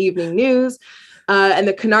 watching the evening news, and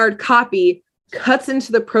the Canard copy cuts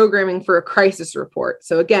into the programming for a crisis report.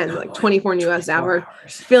 So again, like 24 US hours,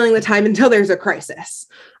 filling the time until there's a crisis.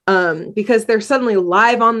 Because they're suddenly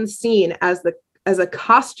live on the scene as a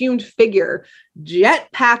costumed figure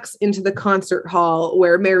jetpacks into the concert hall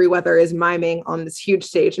where Merryweather is miming on this huge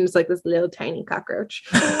stage, and it's like this little tiny cockroach.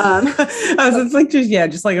 It's like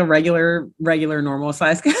just like a regular normal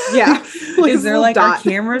size. Yeah. Like is there like our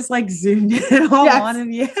cameras like zoomed in on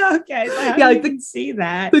him? Yeah. Okay. So like you can see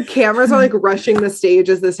that the cameras are like rushing the stage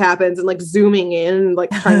as this happens and like zooming in and like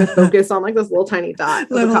trying to focus on like this little tiny dot.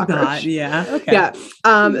 Little dot. Yeah. Okay. Yeah.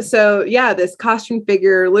 So this costume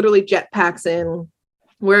figure literally jetpacks in,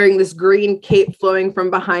 wearing this green cape flowing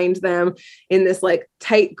from behind them in this like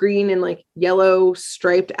tight green and like yellow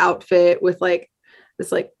striped outfit with like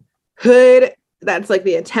this like hood that's like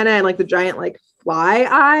the antenna and like the giant like fly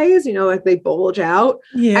eyes, you know, like they bulge out.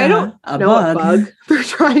 Yeah. I don't know what bug they're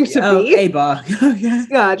trying to be. A bug. Okay.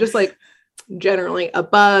 Yeah, just like generally a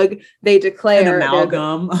bug. They declare an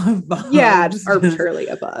amalgam of bugs. Yeah, just arbitrarily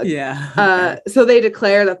a bug. Yeah. Okay. So they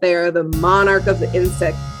declare that they are the monarch of the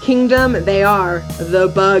insect kingdom. They are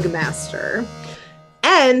the bug master.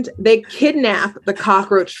 And they kidnap the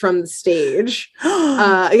cockroach from the stage.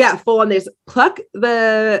 Full on. They pluck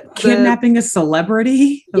the kidnapping a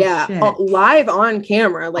celebrity. Live on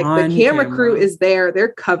camera. Like the camera crew is there.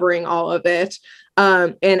 They're covering all of it.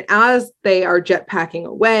 And as they are jetpacking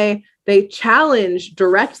away, they challenge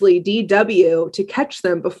directly DW to catch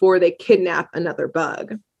them before they kidnap another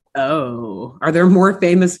bug. Oh, are there more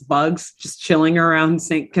famous bugs just chilling around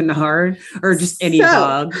St. Canard, or just any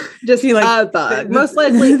bug? Just a bug, most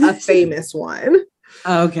likely a famous one.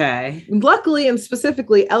 Okay. Luckily and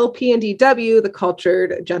specifically LP and DW, the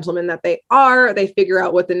cultured gentlemen that they are, they figure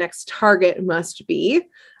out what the next target must be.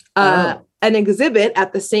 An exhibit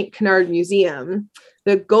at the St. Canard Museum.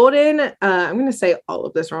 The golden, I'm going to say all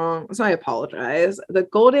of this wrong, so I apologize. The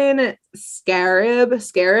golden scarab.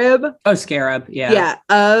 Oh, scarab. Yeah. Yeah.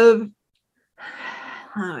 How do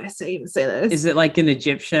I even say this? Is it like an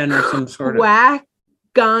Egyptian or some sort of?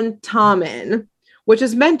 Quackantamen, which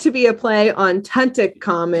is meant to be a play on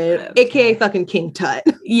Tutankhamun, aka fucking King Tut.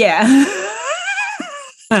 Yeah.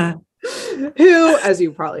 Who, as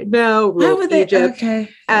you probably know, ruled Egypt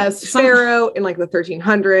as pharaoh in like the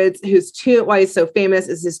 1300s, whose tomb, why he's so famous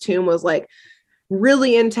is his tomb was like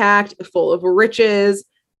really intact, full of riches.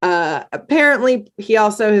 Apparently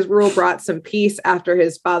his rule brought some peace after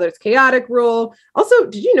his father's chaotic rule. Also,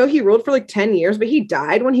 did you know he ruled for like 10 years, but he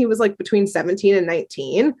died when he was like between 17 and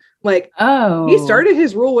 19? Like, he started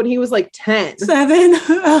his rule when he was like 10. 7?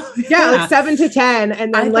 Oh, yeah, like 7 to 10.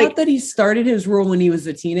 And then I thought that he started his rule when he was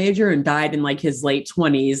a teenager and died in like his late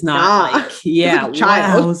 20s, not like, a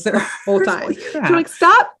child whole time. So like,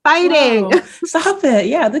 stop fighting. Whoa. Stop it.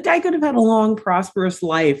 Yeah, the guy could have had a long, prosperous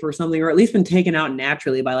life or something, or at least been taken out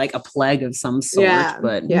naturally by like a plague of some sort. Yeah,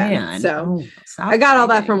 but man. So I got all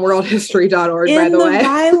that from worldhistory.org, by the way.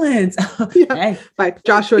 Violence. Hey, by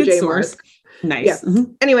Joshua J. Morris. Nice. Yeah. Mm-hmm.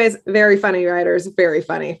 Anyways, very funny writers, very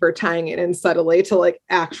funny for tying it in subtly to like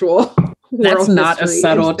actual. That's not a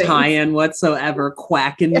subtle tie-in whatsoever.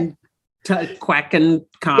 Quacking quack and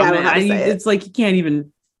comment. It's like you can't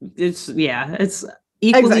even. It's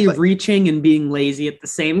equally reaching and being lazy at the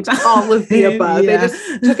same time. All of the above. They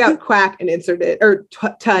just took out quack and inserted, or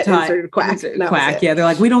tut inserted quack. Quack. Yeah, they're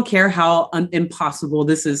like, we don't care how impossible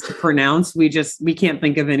this is to pronounce. We can't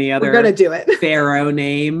think of any other. We're gonna do it. Pharaoh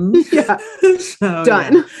name. Yeah, so,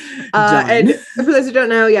 done. Done. And for those who don't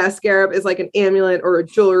know, scarab is like an amulet or a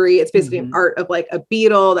jewelry. It's basically an art of like a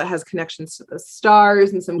beetle that has connections to the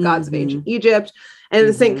stars and some gods of ancient Egypt. And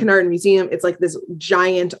the St. Canard Museum, it's like this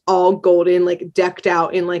giant, all golden, like decked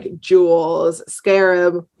out in like jewels,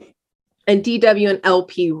 scarab. And DW and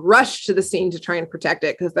LP rush to the scene to try and protect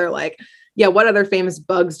it because they're like, yeah, what other famous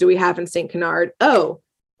bugs do we have in St. Canard? Oh,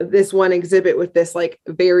 this one exhibit with this like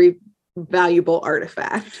very valuable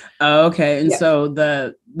artifact. Okay. And so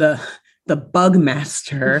the bug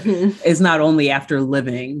master is not only after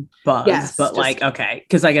living bugs, but like, okay.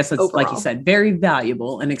 Cause I guess it's overall, like you said, very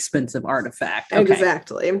valuable and expensive artifact. Okay.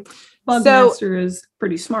 Exactly. Bug master is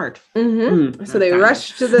pretty smart. So they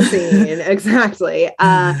rush to the scene. Exactly.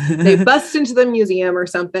 They bust into the museum or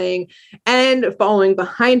something, and following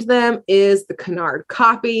behind them is the Canard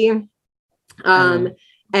copy.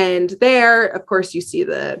 And there, of course, you see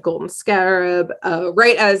the golden scarab,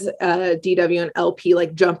 right as DW and LP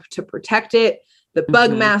like jump to protect it. The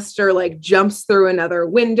bug master like jumps through another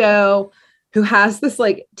window, who has this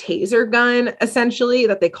like taser gun, essentially,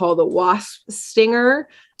 that they call the wasp stinger.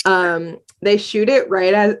 They shoot it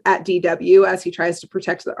right at DW as he tries to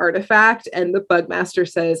protect the artifact. And the bug master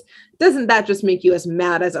says, "Doesn't that just make you as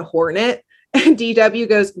mad as a hornet?" And DW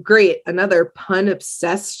goes, "Great, another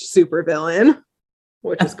pun-obsessed supervillain."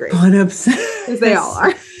 Which is great. Pun-obsessed. They all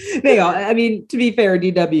are. They all. I mean, to be fair,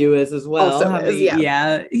 DW is as well. Also is,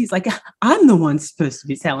 yeah. He's like, I'm the one supposed to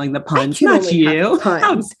be telling the puns, not you.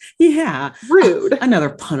 Rude. Another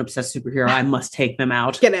pun-obsessed superhero. I must take them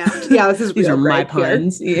out. Get out. Yeah, this is these are my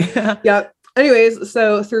puns. Yeah. Yep. Anyways,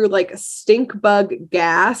 so through like stink bug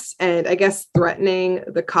gas and I guess threatening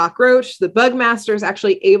the cockroach, the bug master is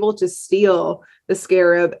actually able to steal the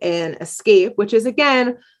scarab and escape, which is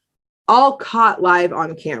again all caught live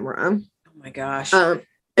on camera. Oh my gosh.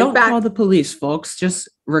 Don't call the police, folks. Just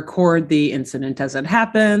record the incident as it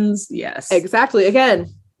happens. Yes. Exactly. Again,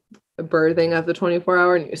 the birthing of the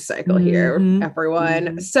 24-hour news cycle here,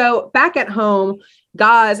 everyone. So back at home,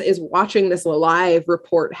 Gaz is watching this live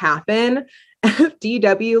report happen.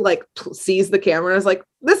 DW like sees the camera and is like,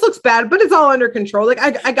 "This looks bad, but it's all under control. Like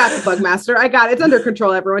I got the bug master. I got it. It's under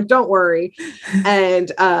control, everyone. Don't worry." And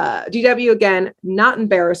DW, again, not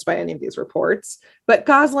embarrassed by any of these reports, but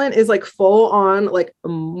Goslin is like full on like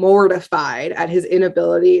mortified at his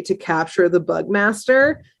inability to capture the bug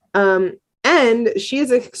master. And she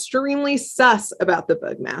is extremely sus about the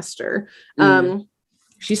bug master.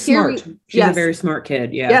 She's smart. She's a very smart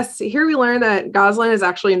kid. Yeah. Yes. Here we learn that Goslin is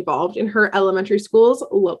actually involved in her elementary school's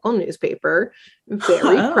local newspaper.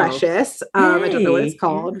 Very precious. I don't know what it's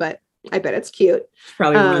called, but I bet it's cute. She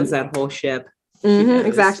probably runs that whole ship.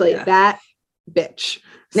 Exactly. Yeah. That bitch.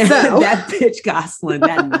 So that bitch Goslin,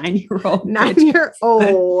 that 9-year-old.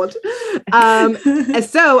 9-year-old.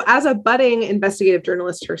 So as a budding investigative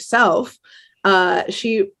journalist herself,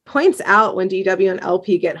 she points out when DW and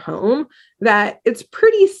LP get home that it's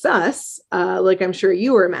pretty sus, like I'm sure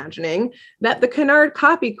you were imagining, that the Canard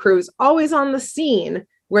copy crew is always on the scene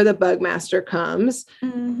where the bug master comes.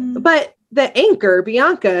 But the anchor,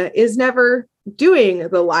 Bianca, is never doing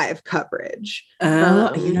the live coverage.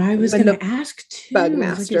 I was going to ask too. Bug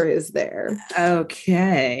master is there.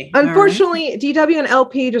 Okay. Unfortunately, DW and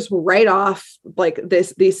LP just write off like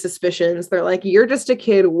these suspicions. They're like, "You're just a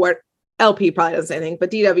kid. What?" LP probably doesn't say anything,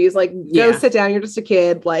 but DW is like, "Go sit down. You're just a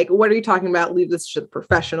kid. Like, what are you talking about? Leave this to the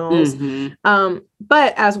professionals."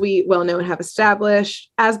 But as we well know and have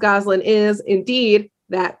established, as Goslin is indeed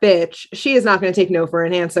that bitch, she is not going to take no for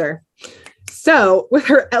an answer. So with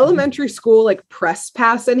her elementary school like press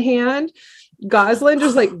pass in hand, Goslin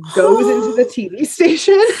just like goes into the TV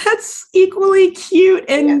station. That's equally cute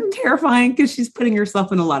and terrifying because she's putting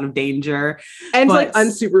herself in a lot of danger. And like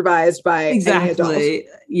unsupervised by any adult.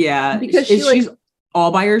 Yeah. Because she's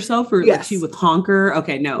all by herself or like she with Honker?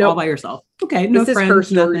 Okay, no, all by herself. Okay, no friends, this is her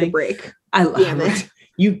story nothing. To break. I love it.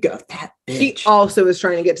 You go, that bitch. She also is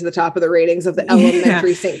trying to get to the top of the ratings of the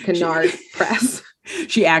elementary St. Canard press.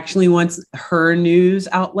 She actually wants her news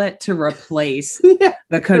outlet to replace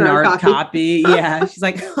the Canard copy. Yeah. She's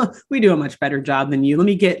like, "We do a much better job than you. Let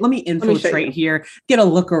me infiltrate here, get a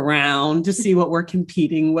look around to see what we're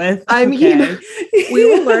competing with." I mean, we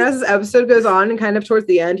will learn as this episode goes on and kind of towards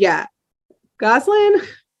the end. Yeah. Goslin,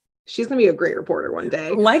 she's going to be a great reporter one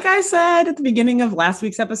day. Like I said at the beginning of last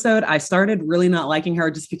week's episode, I started really not liking her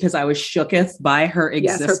just because I was shooketh by her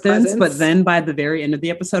existence. Her but then by the very end of the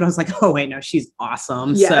episode, I was like, oh, wait, no, she's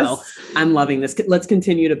awesome. Yes. So I'm loving this. Let's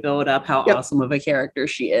continue to build up how awesome of a character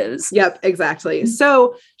she is. Yep, exactly.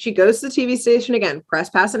 So she goes to the TV station again, press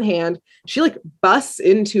pass in hand. She like busts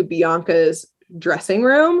into Bianca's dressing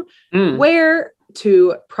room where,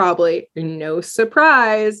 to probably no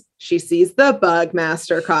surprise, she sees the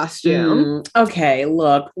Bugmaster costume. Okay,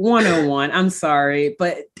 look, 101. I'm sorry,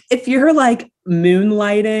 but if you're like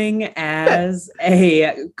moonlighting as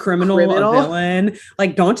a criminal, a villain,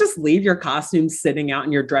 like don't just leave your costume sitting out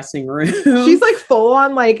in your dressing room. She's like full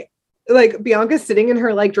on like Bianca sitting in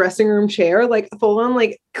her like dressing room chair, like full on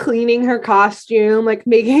like cleaning her costume, like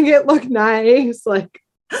making it look nice, like.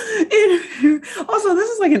 Also, this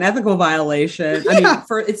is like an ethical violation. I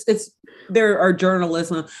mean, it's there are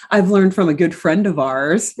journalism. I've learned from a good friend of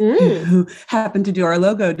ours who happened to do our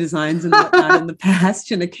logo designs and whatnot in the past,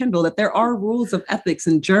 Jenna Kendall, that there are rules of ethics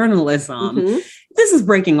in journalism. This is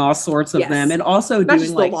breaking all sorts of them, and also not doing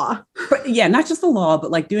just like the law. Not just the law,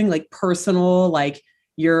 but like doing like personal, like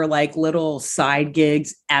your like little side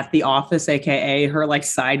gigs at the office, aka her like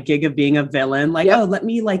side gig of being a villain. Like, oh, let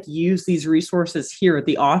me like use these resources here at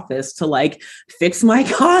the office to like fix my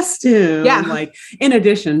costume. Yeah. Like in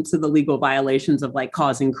addition to the legal violations of like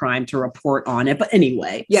causing crime to report on it. But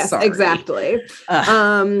anyway. Yes, sorry. exactly.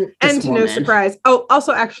 And to no surprise. Oh,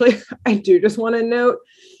 also actually, I do just want to note.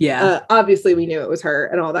 Yeah. Obviously we knew it was her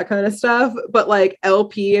and all that kind of stuff, but like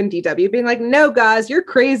LP and DW being like, no, guys, you're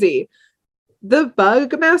crazy. The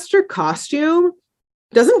Bugmaster costume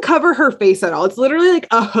doesn't cover her face at all. It's literally like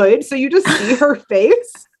a hood. So you just see her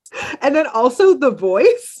face. And then also the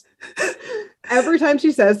voice. Every time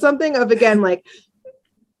she says something of, again, like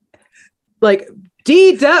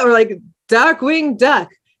D-Duck or like Darkwing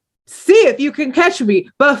Duck. See if you can catch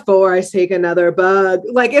me before I take another bug.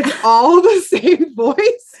 Like it's all the same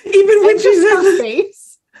voice. Even when she's in her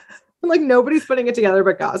face. Like nobody's putting it together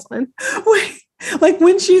but Goslin. Wait. Like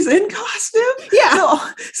when she's in costume?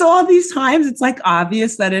 Yeah. So all these times it's like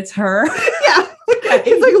obvious that it's her. Yeah. Okay.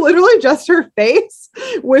 It's like literally just her face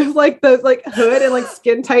with like the like hood and like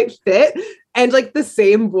skin tight fit and like the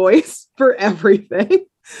same voice for everything.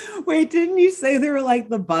 Wait, didn't you say they were like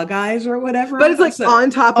the bug eyes or whatever? But it's like on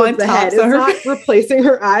top of the head. It's not replacing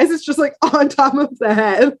her eyes. It's just like on top of the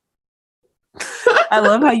head. I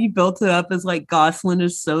love how you built it up as like Goslin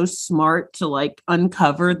is so smart to like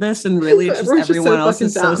uncover this, and really it's just everyone else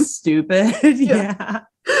is so stupid. Yeah,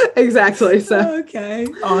 exactly. So okay,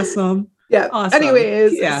 awesome. Yeah. Awesome.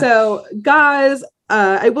 Anyways, so guys,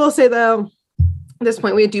 I will say though, at this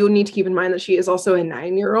point we do need to keep in mind that she is also a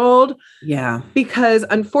 9-year-old. Yeah, because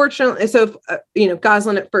unfortunately, so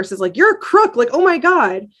Goslin at first is like, "You're a crook," like, "Oh my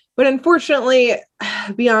god," but unfortunately,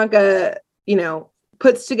 Bianca,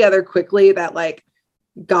 puts together quickly that like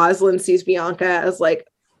Goslin sees Bianca as like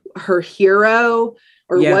her hero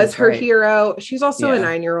or was her hero. She's also a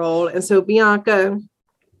 9-year-old. And so Bianca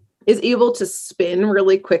is able to spin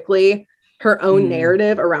really quickly her own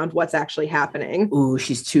narrative around what's actually happening. Ooh,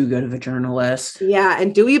 she's too good of a journalist. Yeah.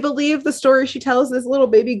 And do we believe the story she tells this little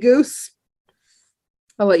baby goose?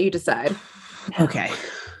 I'll let you decide. Okay.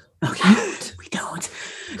 We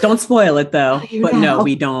don't spoil it though, but no,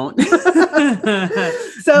 we don't.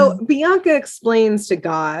 So Bianca explains to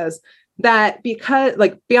Gaz that because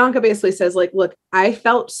like Bianca basically says like, look, I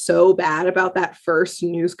felt so bad about that first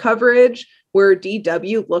news coverage where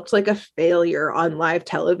DW looked like a failure on live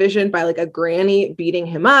television by like a granny beating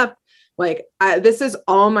him up. Like, this is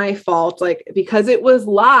all my fault. Like, because it was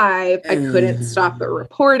live, I couldn't stop the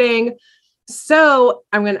reporting. So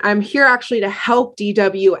I'm here actually to help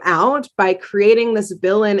DW out by creating this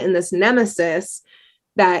villain and this nemesis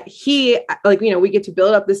that he, we get to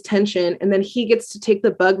build up this tension, and then he gets to take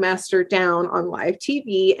the Bugmaster down on live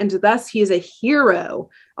TV, and thus he is a hero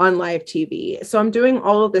on live TV. So I'm doing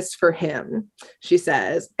all of this for him, she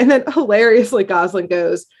says. And then hilariously, Goslin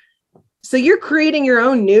goes, "So you're creating your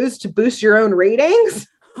own news to boost your own ratings?"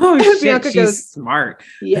 Oh, and shit, Bianca goes, smart.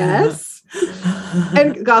 "Yes."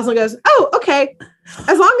 And Goslin goes, "Oh, okay.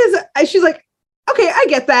 As long as," she's like, "Okay, I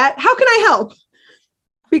get that. How can I help?"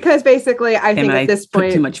 Because basically, I think at this point,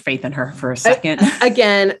 put too much faith in her for a second.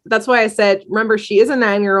 Again, that's why I said, remember, she is a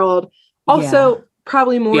 9-year-old. Also,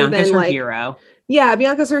 probably more Bianca's than her like hero. Yeah,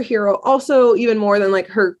 Bianca's her hero. Also, even more than like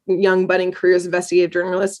her young budding career as investigative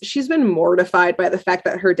journalist, she's been mortified by the fact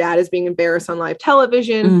that her dad is being embarrassed on live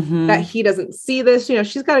television, that he doesn't see this. You know,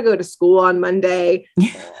 she's got to go to school on Monday.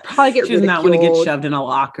 Probably get she does not want to get shoved in a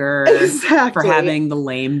locker for having the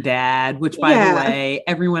lame dad, which by the way,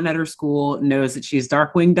 everyone at her school knows that she's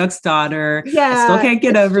Darkwing Duck's daughter. I still can't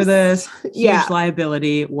get over this. Huge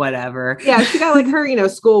liability, whatever. Yeah, she got like her, you know,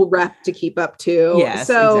 school rep to keep up to. Yes,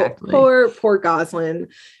 so exactly. Poor Goslin.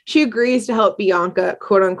 She agrees to help Bianca,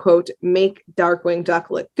 quote unquote, make Darkwing Duck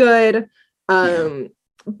look good.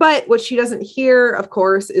 But what she doesn't hear, of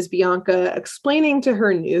course, is Bianca explaining to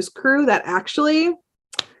her news crew that actually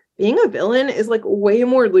being a villain is like way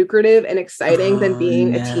more lucrative and exciting than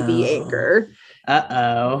being a TV anchor.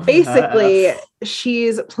 Basically,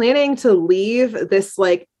 she's planning to leave this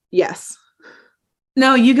like, yes.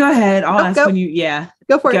 No, you go ahead. I'll ask when you,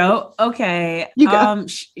 Go for it. Okay. You go.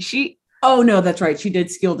 Oh no, that's right. She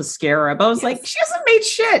did steal the scarab. I was like, she hasn't made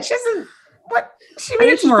shit. She hasn't, what? She made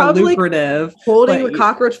it more lucrative. Holding the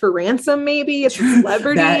cockroach for ransom, maybe. It's a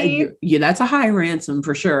celebrity. That's a high ransom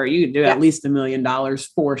for sure. You can do at least $1 million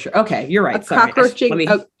for sure. Okay, you're right.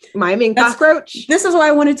 Miming cockroach. This is why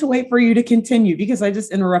I wanted to wait for you to continue, because I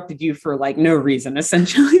just interrupted you for like no reason,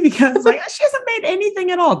 essentially, because like she hasn't made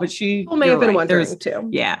anything at all. But she may have been wondering too.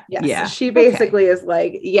 Yeah. She basically is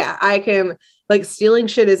like, I can. Like stealing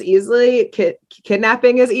shit is easily,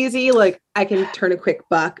 kidnapping is easy. Like I can turn a quick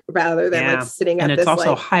buck rather than like sitting at this. And it's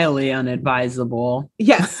also highly unadvisable.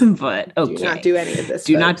 Yes. But okay. Do not do any of this.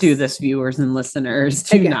 Do not do this, viewers and listeners.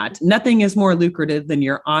 Do not. Nothing is more lucrative than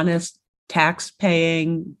your honest tax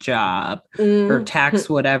paying job or tax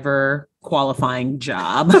whatever qualifying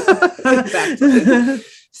job. Exactly.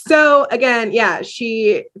 So again,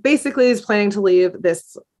 she basically is planning to leave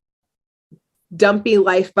this dumpy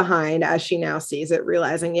life behind as she now sees it,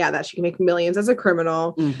 realizing that she can make millions as a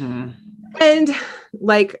criminal. And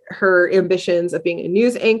like her ambitions of being a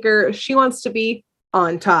news anchor, she wants to be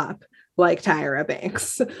on top like Tyra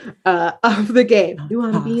Banks of the game. You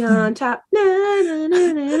want to be on top. Na, na,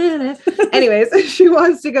 na, na, na. Anyways, she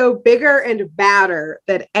wants to go bigger and badder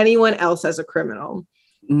than anyone else as a criminal.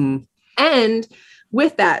 And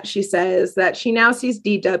with that, she says that she now sees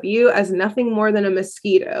DW as nothing more than a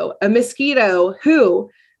mosquito who,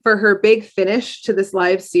 for her big finish to this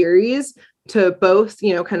live series, to both,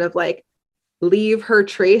 kind of like leave her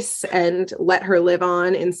trace and let her live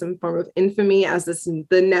on in some form of infamy as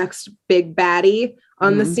the next big baddie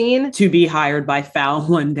on the scene. To be hired by Fowl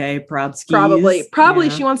one day, probably.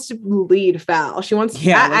 She wants to lead Fowl. She wants,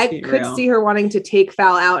 I could see her wanting to take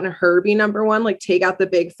Fowl out and her be number one, like take out the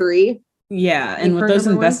big three. Yeah. And with those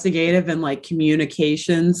investigative and like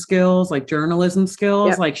communication skills, like journalism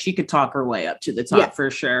skills, like she could talk her way up to the top for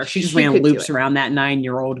sure. She just ran loops around that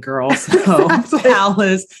 9-year-old girl. So Fowl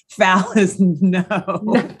is no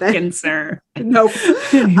concern. Nope.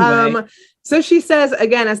 Anyway. So she says,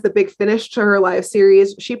 again, as the big finish to her live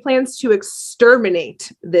series, she plans to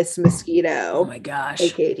exterminate this mosquito. Oh my gosh.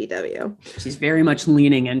 AKA DW. She's very much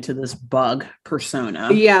leaning into this bug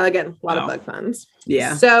persona. Yeah, again, a lot of bug puns.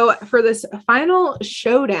 Yeah. So for this final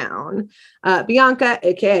showdown, Bianca,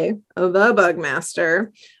 AKA the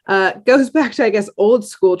Bugmaster, goes back to, I guess, old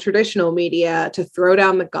school traditional media to throw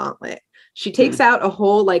down the gauntlet. She takes out a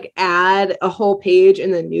whole a whole page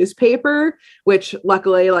in the newspaper, which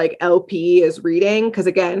luckily LP is reading. Because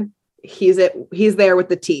again, he's there with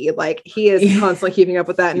the tea. Like he is constantly keeping up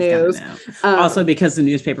with that news. Also because the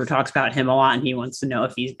newspaper talks about him a lot and he wants to know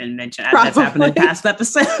if he's been mentioned. That's happened in past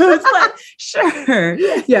episodes. But sure.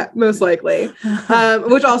 Yeah, most likely.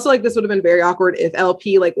 Which also this would have been very awkward if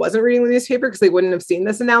LP wasn't reading the newspaper because they wouldn't have seen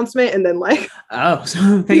this announcement. And then so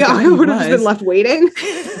I would have just been left waiting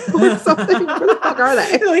or something. Where the fuck are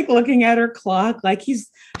they? Looking at her clock,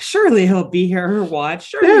 surely he'll be here or watch.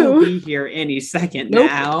 Surely he'll be here any second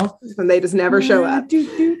now. And they just never show up.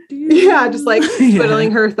 Yeah, just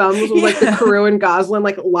twiddling her thumbs with the crew and Goslin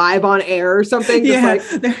live on air or something.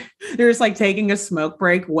 They're just taking a smoke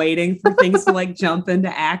break, waiting for things to jump into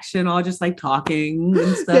action, all just talking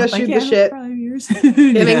and stuff. Yeah, shoot the shit.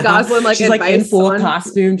 Giving Goslin she's advice in full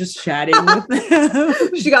costume, just chatting with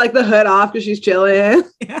them. She got the hood off because she's chilling.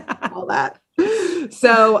 Yeah. All that.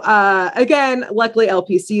 So again, luckily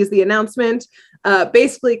LP sees the announcement,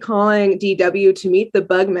 basically calling DW to meet the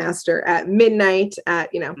Bugmaster at midnight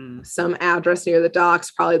at some address near the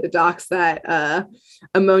docks, probably the docks that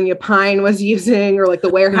Ammonia Pine was using, or the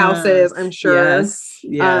warehouses, I'm sure.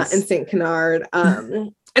 Yes. In St. Canard.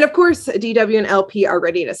 And of course, DW and LP are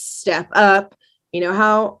ready to step up. You know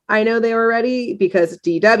how I know they were ready? Because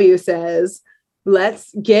DW says,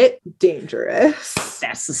 let's get dangerous.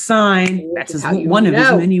 That's the sign. Which That's one of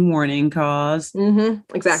his many warning calls.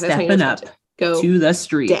 Exactly. Stepping up go to the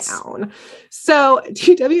streets. Down. So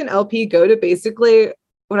DW and LP go to basically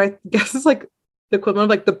what I guess is like the equivalent of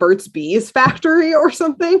like the Burt's Bees factory or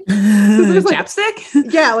something. There's like,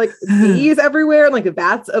 chapstick? Yeah, like bees everywhere, and like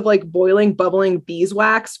vats of like boiling, bubbling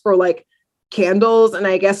beeswax for like candles and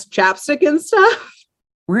I guess chapstick and stuff.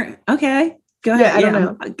 Okay. Go ahead. I don't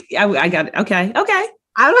know. I got it. Okay.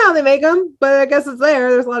 I don't know how they make them, but I guess it's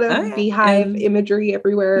there. There's a lot of beehive imagery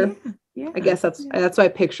everywhere. Yeah. I guess that's what I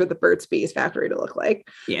picture the Burt's Bees factory to look like.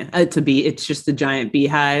 Yeah, it's just a giant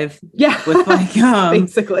beehive. Yeah, with like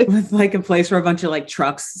basically with like a place where a bunch of like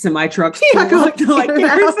semi trucks, like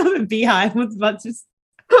there's a beehive with bunches.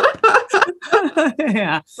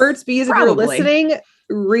 Yeah, Burt's Bees. If you're listening,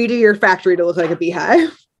 redo your factory to look like a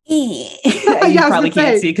beehive. You probably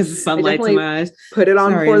can't see because the sunlight's in my eyes. Put it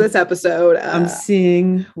on for this episode. I'm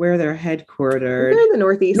seeing where they're headquartered. They're in the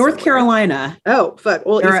Northeast, North Carolina. Oh, fuck.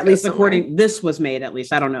 Well, or at least according this was made. At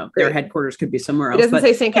least I don't know. Great. Their headquarters could be somewhere else. It doesn't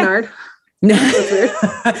say St. Canard. No,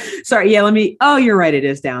 sorry. Yeah, oh, you're right. It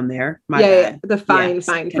is down there. My bad. The fine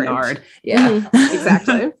Canard. Print. Yeah,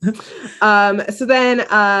 exactly. So then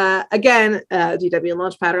again, DW and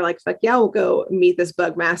Launchpad are like, fuck yeah, we'll go meet this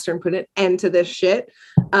bug master and put an end to this shit.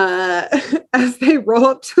 As they roll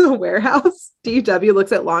up to the warehouse, DW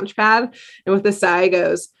looks at Launchpad and with a sigh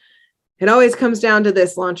goes, "It always comes down to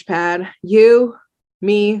this, Launchpad. You,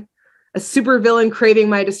 me, a supervillain craving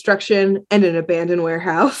my destruction, and an abandoned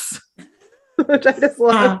warehouse." Which I just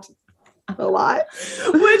loved a lot.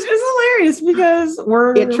 Which is hilarious because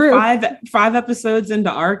we're five episodes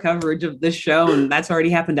into our coverage of this show, and that's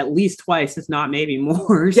already happened at least twice, if not maybe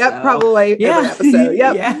more. Yep, probably every episode.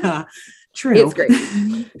 Yep. Yeah. True. It's great.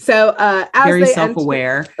 So as very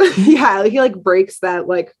self-aware. Yeah, he like breaks that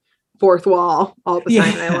like fourth wall all the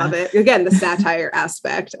time. And I love it. Again, the satire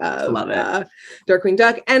aspect of Darkwing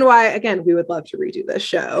Duck, and why again we would love to redo this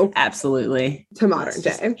show. Absolutely. To modern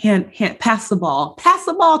day. Hand pass the ball,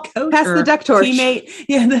 coach. Pass the duck torch. Teammate.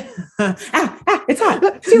 Yeah. It's hot.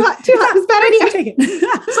 Too hot. It's bad idea. Take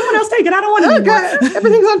it. Someone else take it. I don't want it anymore. God.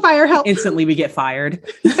 Everything's on fire. Help. Instantly we get fired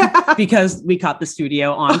because we caught the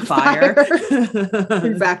studio on fire.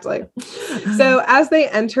 Exactly. So as they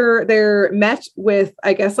enter, they're met with,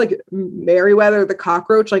 I guess, like Merryweather the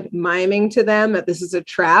cockroach, like miming to them that this is a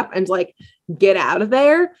trap and like get out of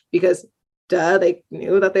there because they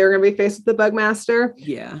knew that they were going to be faced with the Bugmaster.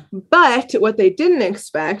 Yeah. But what they didn't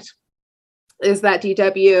expect is that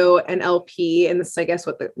DW and LP, and this is, I guess,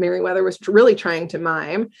 what the Merryweather was really trying to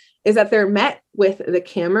mime, is that they're met with the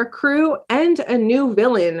camera crew and a new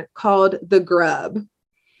villain called the Grub. And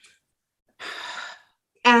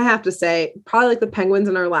I have to say, probably like the penguins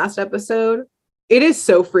in our last episode, it is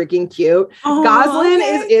so freaking cute. Oh, Goslin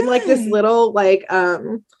is in like this little like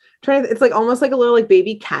it's like almost like a little like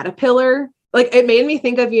baby caterpillar. Like it made me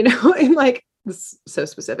think of, in like this is so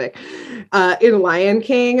specific. In Lion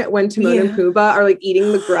King when Timon and Pumbaa are like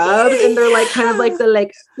eating the grub and they're like kind of like the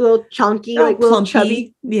like little chunky, like little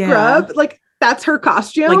chubby grub. Like that's her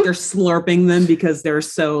costume. Like they're slurping them because they're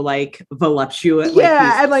so like voluptuous.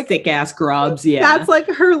 Yeah, and like thick ass grubs. Yeah. That's like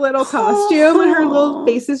her little costume and her little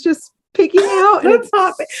face is just peeking out, and it's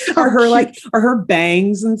so are her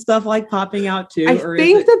bangs and stuff like popping out too? I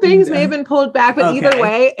think the bangs may have been pulled back, but either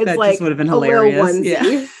way, it's like would have been hilarious. A little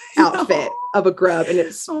onesie outfit of a grub, and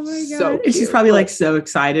it's so cute. She's probably like so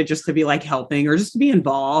excited just to be like helping or just to be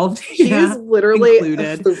involved. She's literally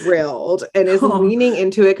thrilled and is leaning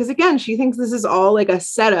into it because again, she thinks this is all like a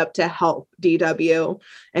setup to help DW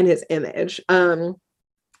and his image.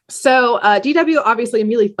 So DW obviously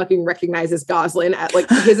immediately fucking recognizes Goslin at like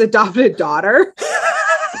his adopted daughter.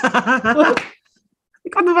 What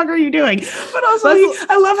the fuck are you doing? But also,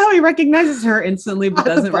 I love how he recognizes her instantly, but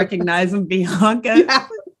doesn't recognize him Bianca. Yeah.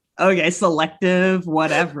 Okay, selective,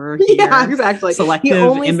 whatever. Yeah, exactly.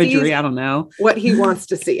 Selective imagery. I don't know what he wants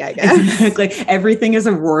to see. I guess exactly. Everything is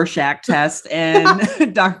a Rorschach test, and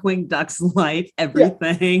Darkwing Duck's life,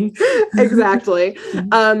 everything. Exactly.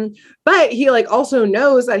 But he like also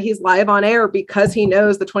knows that he's live on air because he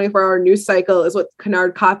knows the 24-hour news cycle is what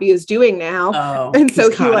Canard Copy is doing now. Oh, and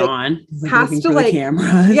so he like has to like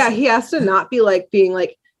he has to not be like being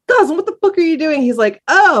like, Goslin, what the fuck are you doing? He's like,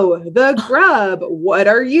 oh, the grub. What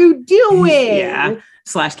are you doing? Yeah.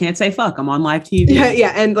 / can't say fuck. I'm on live TV.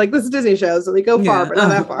 Yeah. And like this is a Disney show, so they go far, but not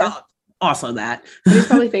that far. Also that. But he's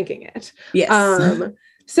probably thinking it. Yes.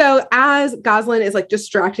 So as Goslin is like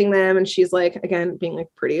distracting them and she's like, again, being like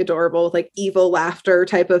pretty adorable with like evil laughter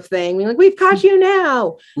type of thing. Being like, we've caught you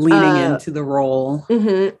now. Leaning into the role.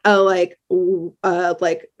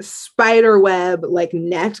 Like spider web, like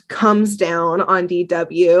net comes down on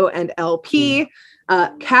DW and LP,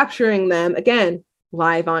 capturing them again,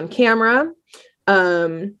 live on camera.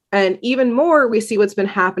 And even more, we see what's been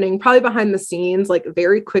happening probably behind the scenes, like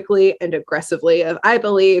very quickly and aggressively of, I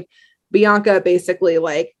believe, Bianca basically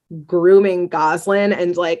like grooming Goslin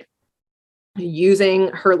and like using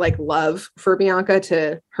her like love for Bianca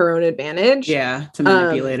to her own advantage. Yeah, to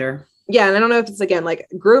manipulate her. Yeah, and I don't know if it's again like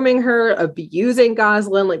grooming her, abusing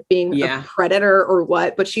Goslin, like being a predator or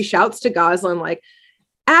what, but she shouts to Goslin like,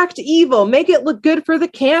 act evil, make it look good for the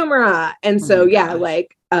camera. And so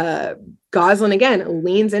like Goslin again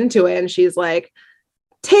leans into it and she's like,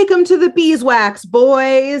 take them to the beeswax,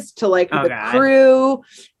 boys, to like the crew,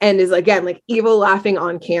 and is again like evil laughing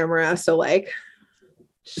on camera. So like,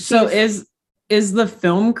 so is the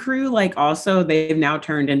film crew like also they've now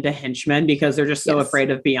turned into henchmen because they're just so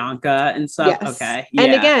afraid of Bianca and stuff? Yes. Okay,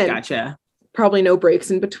 and again, gotcha. Probably no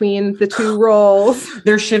breaks in between the two roles.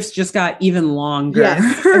 Their shifts just got even longer.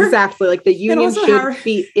 Yes, exactly. Like the union should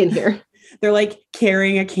be in here. They're like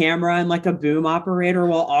carrying a camera and like a boom operator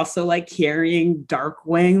while also like carrying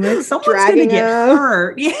Darkwing. Like someone's gonna get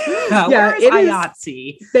hurt. Yeah. Where is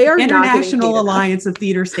IATSE? They are International Alliance of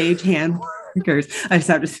Theater Stage Hand Workers. I just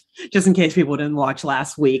have to, just in case people didn't watch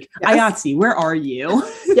last week. Yes. IATSE, where are you?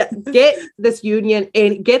 Get this union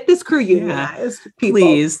and get this crew unionized. People.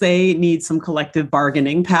 Please, they need some collective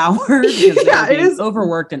bargaining power. It is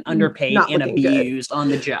overworked and underpaid and abused on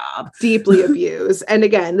the job. Deeply abused. And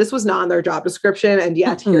again, this was not on their job description, and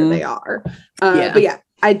yet here they are. But yeah,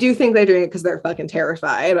 I do think they're doing it because they're fucking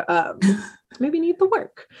terrified. Maybe need the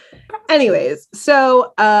work. Anyways,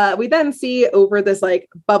 so we then see over this like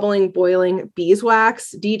bubbling, boiling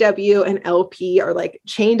beeswax, DW and LP are like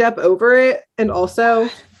chained up over it. And also,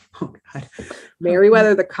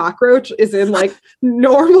 Merryweather the cockroach is in like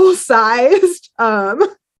normal sized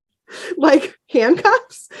like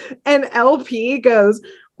handcuffs. And LP goes,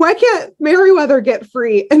 why can't Merryweather get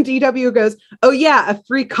free? And DW goes, oh yeah, a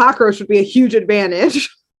free cockroach would be a huge advantage.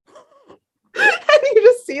 And you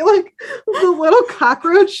just see like the little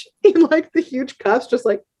cockroach in like the huge cuffs, just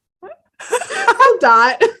like a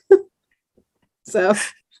dot. So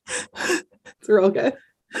it's real good.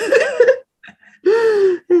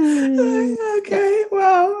 Okay,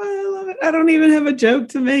 wow, I love it. I don't even have a joke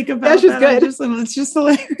to make about that. Good. It's just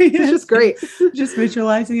hilarious. It's just great. Just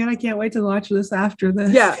visualizing it. I can't wait to watch this after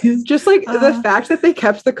this. Yeah, just like the fact that they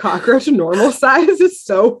kept the cockroach normal size is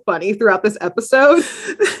so funny throughout this episode.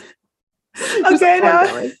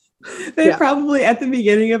 Okay, they probably at the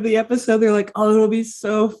beginning of the episode they're like, oh, it'll be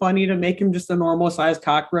so funny to make him just a normal sized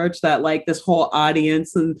cockroach that like this whole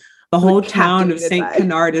audience and the whole town of St.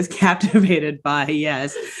 Canard is captivated by.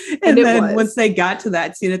 Yes. And then once they got to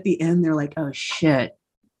that scene at the end, they're like, oh shit,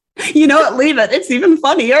 you know what, leave it, it's even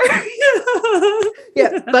funnier.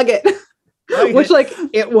 Yeah, bug it. Which like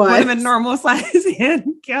it was put him in normal size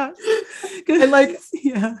handcuffs. And like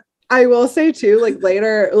I will say too, like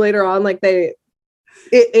later on, like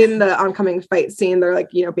in the oncoming fight scene, they're like,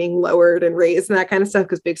 you know, being lowered and raised and that kind of stuff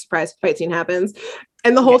because big surprise fight scene happens.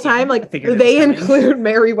 And the whole time, like they include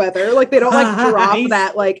Merryweather, like they don't like drop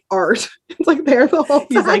that like art. It's like they're the whole time.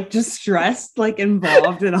 He's like distressed, like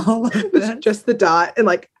involved in all of that. Just the dot, and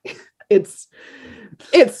like it's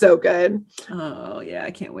so good. Oh yeah, I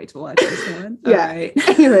can't wait to watch this one. Right.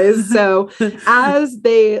 Anyways, so as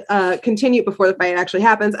they continue before the fight actually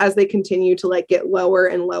happens, as they continue to like get lower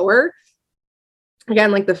and lower,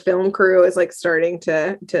 again, like the film crew is like starting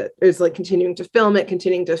to is like continuing to film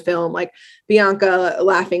like Bianca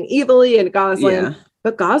laughing evilly and Goslin,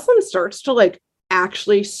 but Goslin starts to like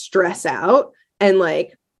actually stress out and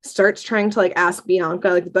like starts trying to like ask Bianca,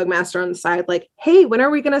 like the Bugmaster on the side, like, hey, when are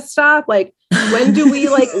we gonna stop? Like, when do we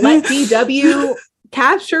like let DW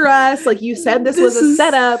capture us? Like, you said this was a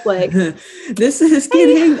setup. Like, this is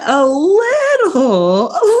getting a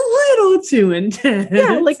little too intense.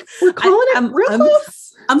 Yeah, like we're calling it real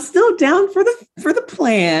close. I'm still down for the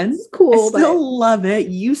plan. It's cool. I still love it.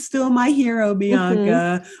 You still my hero,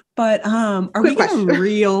 Bianca. Mm-hmm. But are we gonna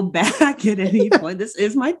reel back at any point? This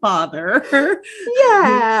is my father.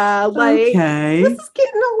 Yeah, like this is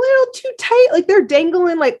getting a little too tight. Like they're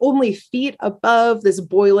dangling like only feet above this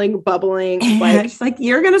boiling, bubbling. Like it's like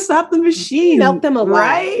you're gonna stop the machine, melt them alive.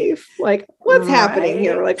 Right? Like what's happening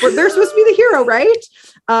here? Like they're supposed to be the hero, right?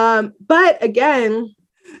 But again,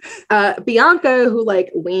 Bianca, who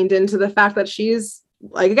like leaned into the fact that she's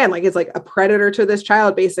like, again, like, it's like a predator to this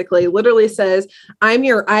child, basically, literally says, I'm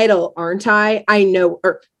your idol, aren't I? I know,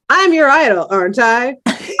 or I'm your idol, aren't I?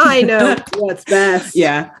 I know what's best.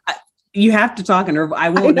 Yeah. You have to talk in her. I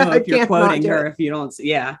won't know if you're quoting her if you don't.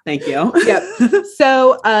 Yeah. Thank you. Yep.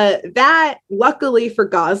 So that, luckily for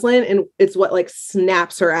Goslin, and it's what like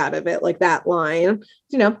snaps her out of it, like that line,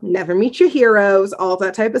 you know, never meet your heroes, all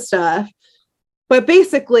that type of stuff. But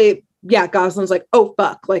basically, yeah, Goslin's like, oh,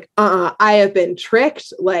 fuck, like, I have been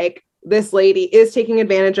tricked. Like, this lady is taking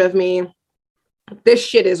advantage of me. This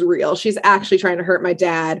shit is real. She's actually trying to hurt my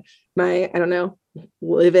dad, my, I don't know,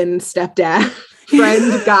 live-in stepdad,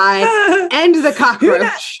 friend guy, and the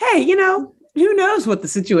cockroach. Hey, you know, who knows what the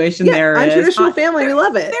situation there is. Untraditional family, we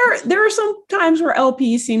love it. There are some times where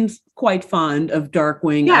LP seems quite fond of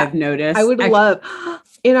Darkwing, yeah, I've noticed. I would love,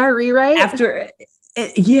 in our rewrite, after...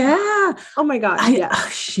 yeah. Oh my gosh. Oh,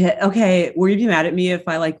 shit. Okay. Will you be mad at me if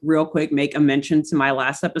I like real quick make a mention to my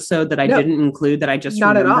last episode that I didn't include that I just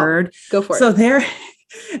remembered? At all. Go for it. So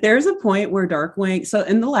there's a point where Darkwing. So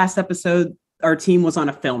in the last episode, our team was on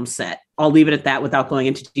a film set. I'll leave it at that without going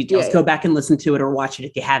into details. Go back and listen to it or watch it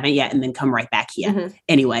if you haven't yet, and then come right back here. Mm-hmm.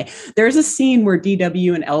 Anyway, there's a scene where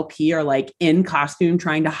DW and LP are like in costume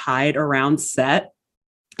trying to hide around set.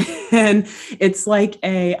 And it's like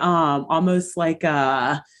a almost like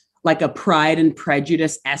a Pride and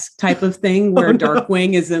Prejudice-esque type of thing where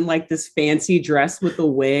Darkwing is in like this fancy dress with a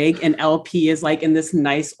wig, and LP is like in this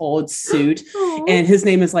nice old suit. Aww. And his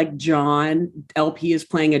name is like John. LP is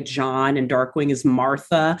playing a John and Darkwing is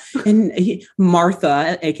Martha. And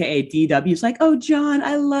Martha, aka DW, is like, oh, John,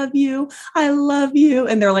 I love you. I love you.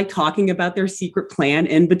 And they're like talking about their secret plan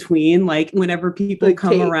in between. Like whenever people like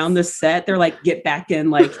come around the set, they're like, get back in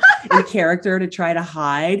like in character to try to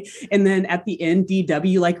hide. And then at the end,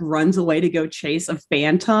 DW like runs away to go chase a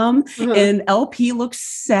phantom, and LP looks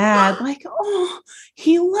sad, like, oh,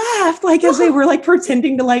 he left, like as they were like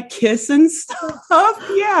pretending to like kiss and stuff.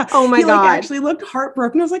 Yeah. Oh my god. Like, actually looked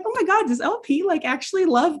heartbroken. I was like, oh my god, does LP like actually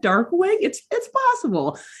love Darkwing? It's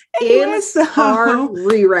possible. Anyway, in our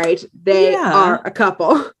rewrite, they are a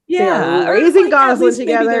couple. Yeah, raising like, Goslin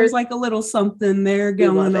together. Maybe there's like a little something there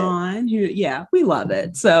going on. Yeah, we love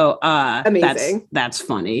it. So amazing. That's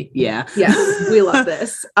funny. Yeah. Yes, we love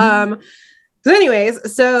this. So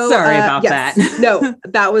anyways, sorry about that. No,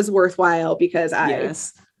 that was worthwhile because I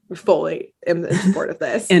fully am in support of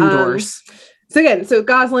this. Endorse. So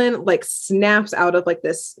Goslin like snaps out of like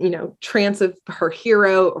this, you know, trance of her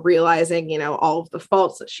hero, realizing, you know, all of the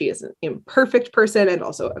faults, that she is an imperfect person and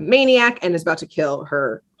also a maniac, and is about to kill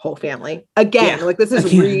her whole family again. Yeah. Like this is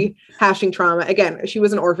rehashing trauma. Again, she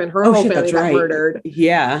was an orphan. Her whole family got murdered.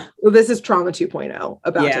 Yeah. Well, this is trauma 2.0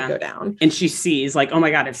 about to go down. And she sees like, oh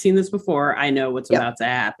my God, I've seen this before. I know what's about to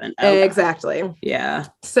happen. Oh, exactly. God. Yeah.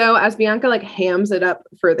 So as Bianca like hams it up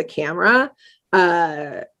for the camera,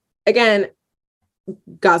 again,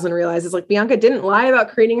 Goslin realizes like Bianca didn't lie about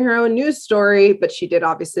creating her own news story, but she did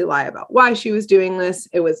obviously lie about why she was doing this.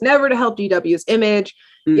 It was never to help DW's image.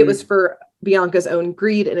 It was for Bianca's own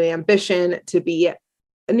greed and ambition to be a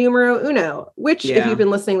numero uno, which if you've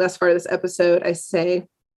been listening thus far to this episode, I say,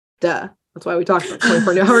 duh. That's why we talked about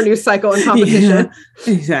 24-hour news cycle and competition.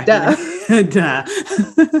 Yeah, exactly. Duh.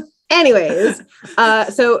 Anyways,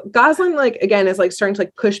 so Goslin, like, again, is like starting to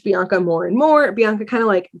like push Bianca more and more. Bianca kind of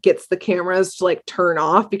like gets the cameras to like turn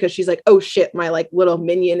off because she's like, oh shit, my like little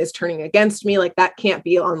minion is turning against me. Like that can't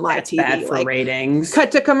be on live TV. Bad for like ratings.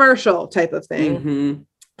 Cut to commercial type of thing. Mm-hmm.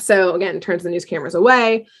 So again, turns the news cameras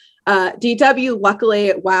away. DW,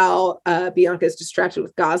 luckily, while Bianca is distracted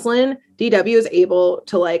with Goslin, DW is able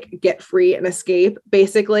to like get free and escape.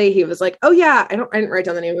 Basically, he was like, oh yeah, I didn't write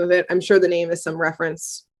down the name of it. I'm sure the name is some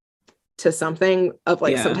reference to something of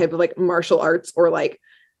like some type of like martial arts or like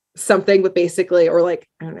something, but basically, or like,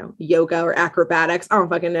 I don't know, yoga or acrobatics. I don't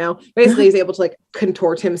fucking know. Basically, he's able to like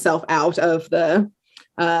contort himself out of the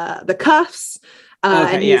cuffs.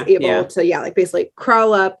 And he's able to, like basically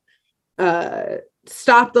crawl up,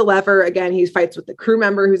 stop the lever. Again, he fights with the crew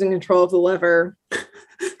member who's in control of the lever.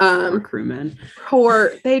 Poor crewmen.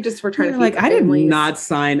 They just were trying to like, I did not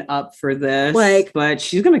sign up for this. Like, but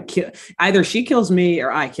she's gonna kill. Either she kills me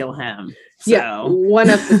or I kill him. So. Yeah,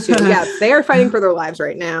 one of the two. Yeah, they are fighting for their lives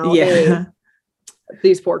right now. Yeah,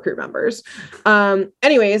 these poor crew members.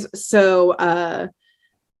 Anyways, so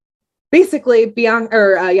basically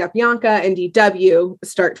Bianca and DW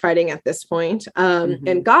start fighting at this point.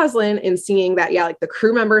 And Goslin, in seeing that, like the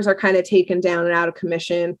crew members are kind of taken down and out of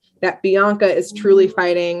commission, that Bianca is truly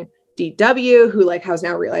fighting DW, who like has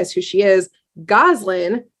now realized who she is.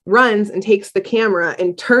 Goslin runs and takes the camera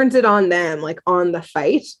and turns it on them, like on the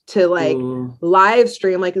fight, to like live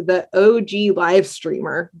stream, like the OG live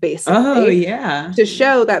streamer, basically. Oh, yeah. To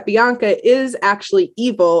show that Bianca is actually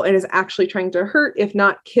evil and is actually trying to hurt, if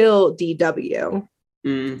not kill, DW.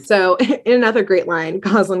 So in another great line,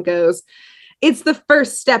 Goslin goes, "It's the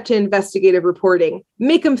first step to investigative reporting.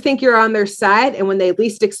 Make them think you're on their side, and when they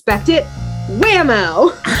least expect it, whammo."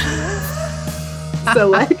 So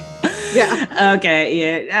like, yeah.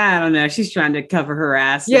 Okay. Yeah. I don't know. She's trying to cover her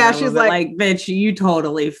ass. Yeah. She's like, bitch, you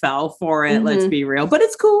totally fell for it. Let's be real. But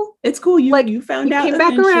it's cool. It's cool. You found out, came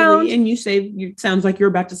back around, and you sounds like you're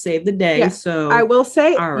about to save the day. Yeah. So I will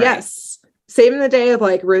say, yes, saving the day of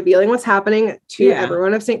like revealing what's happening to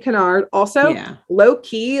everyone of St. Canard. Also, low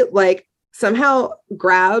key, like somehow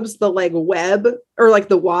grabs the like web or like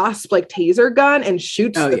the wasp like taser gun and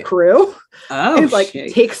shoots the crew. And like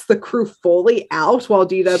takes the crew fully out while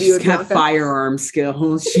DW She's and got Bianca firearm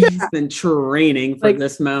skills. She's been training for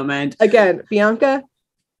this moment. Again, not Bianca,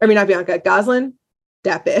 Goslin,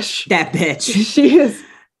 that bitch. She is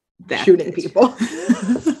shooting people.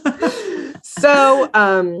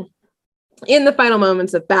 So, in the final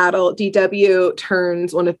moments of battle, DW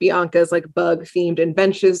turns one of Bianca's like bug-themed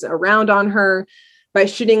inventions around on her by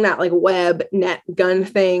shooting that like web net gun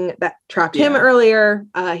thing that trapped him earlier.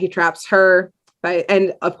 He traps her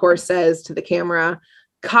and of course says to the camera,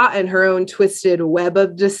 "Caught in her own twisted web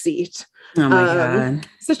of deceit." Oh my God.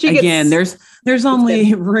 So she again, there's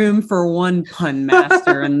only room for one pun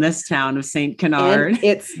master in this town of St. Canard. And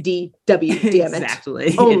it's DW, damn it.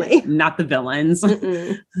 Exactly. Only. Not the villains.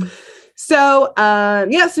 So,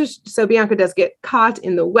 so Bianca does get caught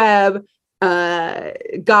in the web.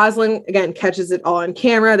 Goslin, again, catches it all on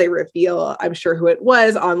camera. They reveal, I'm sure, who it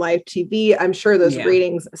was on live TV. I'm sure those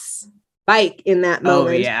ratings spike in that moment.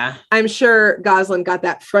 Oh, yeah. I'm sure Goslin got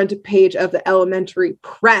that front page of the elementary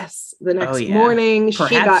press the next morning.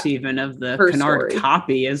 Perhaps she got even of the story. Canard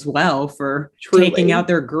copy as well for taking out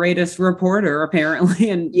their greatest reporter,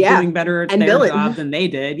 apparently, and doing better at their job than they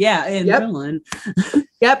did. Yeah, and villain.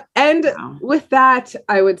 Yep. And with that,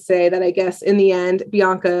 I would say that I guess in the end,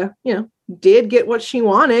 Bianca, did get what she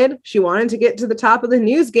wanted. She wanted to get to the top of the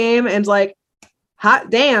news game, and like,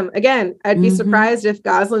 hot damn. Again, I'd be surprised if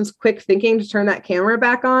Goslin's quick thinking to turn that camera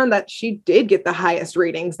back on, that she did get the highest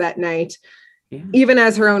ratings that night, even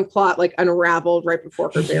as her own plot like unraveled right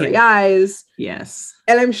before her very eyes. Yes.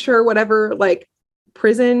 And I'm sure whatever like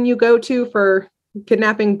prison you go to for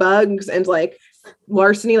kidnapping bugs and like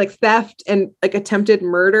larceny, like theft and like attempted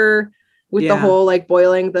murder with the whole like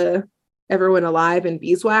boiling the everyone alive in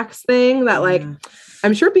beeswax thing, that like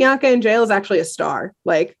I'm sure Bianca in jail is actually a star.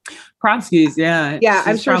 Like Prosky's, she's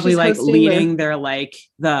I'm sure probably she's like leading their like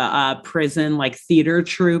the prison like theater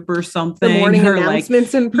troupe or something. The morning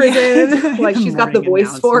announcements in prison. Like she's got the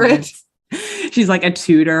voice for it. She's like a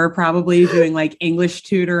tutor, probably doing like English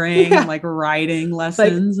tutoring, like writing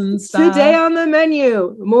lessons and stuff. Today on the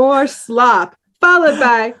menu, more slop, followed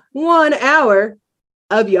by 1 hour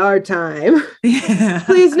of yard time.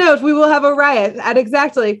 Please note, we will have a riot at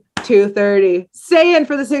exactly 2:30. Stay in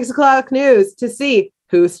for the 6 o'clock news to see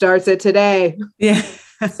who starts it today.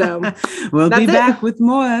 So we'll be back with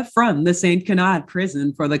more from the St. Canard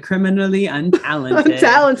prison for the criminally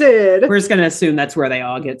untalented. We're just going to assume that's where they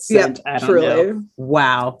all get sent. I don't know.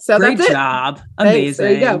 Wow. So great job. Amazing.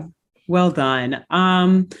 There you go. Well done.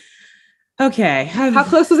 Okay. How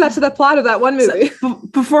close was that to the plot of that one movie? So,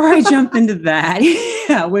 before I jump into that,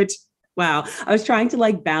 I was trying to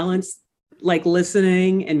like balance like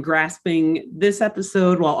listening and grasping this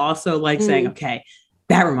episode while also like saying, okay,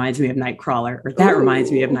 that reminds me of Nightcrawler, or that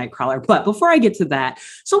reminds me of Nightcrawler. But before I get to that,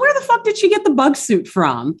 so where the fuck did she get the bug suit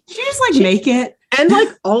from? Did she just like make it? And like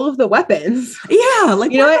all of the weapons. Yeah,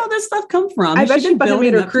 like where did all this stuff come from? I bet she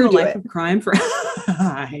building her crew life of crime for.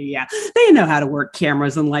 Yeah, they know how to work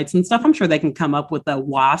cameras and lights and stuff. I'm sure they can come up with a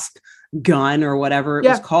wasp gun or whatever it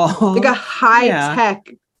was called, like a high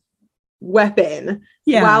tech weapon.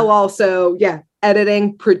 Yeah, while also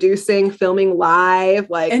editing, producing, filming live,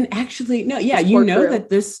 like. And actually, no, you know that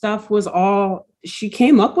this stuff was all. She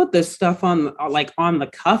came up with this stuff on the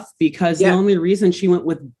cuff because the only reason she went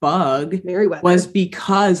with Bug was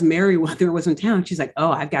because Merriweather was in town. She's like, oh,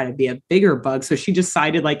 I've got to be a bigger bug. So she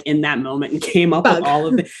decided like in that moment and came up with all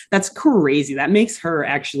of it. That's crazy. That makes her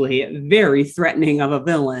actually very threatening of a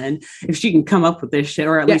villain if she can come up with this shit,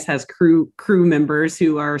 or at least has crew members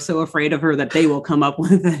who are so afraid of her that they will come up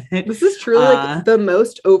with it. This is truly like the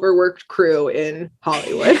most overworked crew in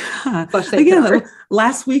Hollywood. Again,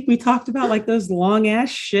 last week we talked about like those long ass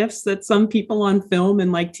shifts that some people on film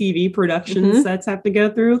and like TV production sets have to go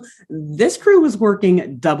through. This crew was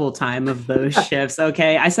working double time of those shifts.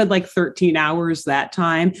 Okay. I said like 13 hours that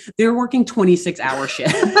time. They were working 26-hour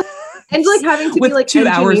shifts. And like having to be like 2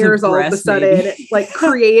 engineers all of a sudden, like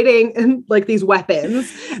creating and like these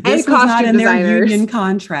weapons and costume designers. Their union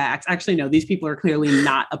contracts. Actually, no, these people are clearly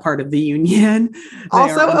not a part of the union.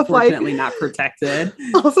 Also, unfortunately not protected.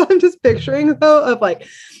 Also, I'm just picturing though of like,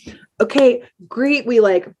 okay, great. We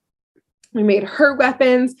made her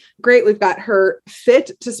weapons. Great. We've got her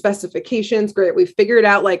fit to specifications. Great. We figured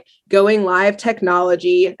out like going live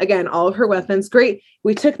technology. Again, all of her weapons. Great.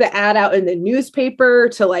 We took the ad out in the newspaper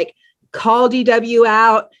to like call DW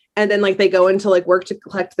out. And then like they go into like work to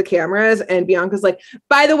collect the cameras. And Bianca's like,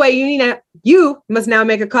 by the way, you must now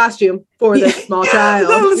make a costume for this small child.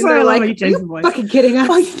 And they're like, are you fucking kidding us?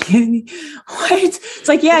 Fucking kidding me? What? It's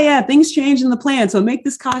like, yeah, things change in the plan. So make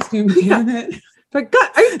this costume. Damn it. But God,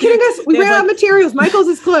 are you kidding us? We ran out of materials. Michael's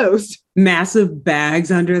is closed. Massive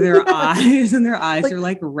bags under their eyes, and their eyes are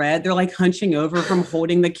like red. They're like hunching over from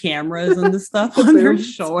holding the cameras and the stuff on their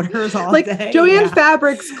shoulders all day. Joanne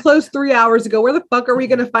Fabrics closed 3 hours ago. Where the fuck are we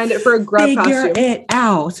going to find it for a grub costume? Figure it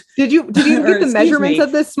out. Did you get the measurements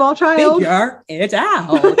of this small child? Figure it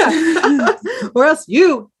out. Or else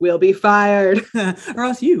you will be fired. Or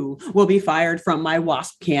else you will be fired from my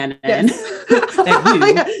wasp cannon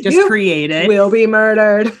that you created. Will be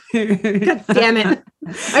murdered. God damn it.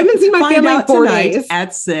 I haven't seen my family in 4 days.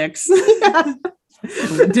 At 6. Yeah.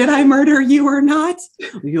 Did I murder you or not?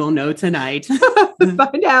 You'll know tonight.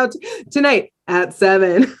 Find out tonight at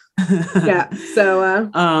 7. Yeah. So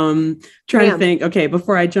trying to think. Okay,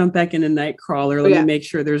 before I jump back into Nightcrawler, let me make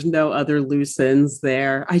sure there's no other loose ends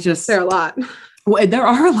there. There are a lot. Well, there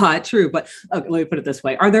are a lot, true, but let me put it this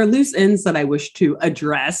way: are there loose ends that I wish to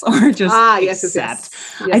address or just accept?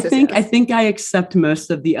 Yes. I think I accept most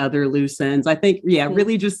of the other loose ends. I think,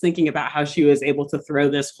 really just thinking about how she was able to throw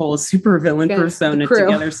this whole supervillain persona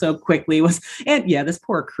together so quickly this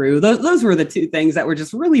poor crew. Those were the two things that were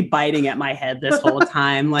just really biting at my head this whole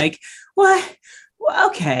time. Like, what?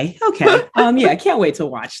 Well, okay. I can't wait to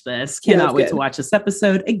watch this. Cannot wait to watch this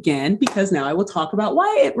episode again, because now I will talk about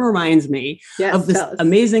why it reminds me of this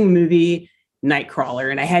amazing movie,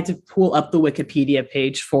 Nightcrawler. And I had to pull up the Wikipedia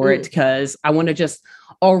page for it because I want to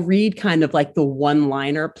I'll read kind of like the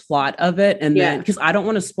one-liner plot of it. And then, because I don't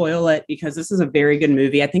want to spoil it, because this is a very good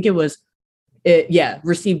movie. I think it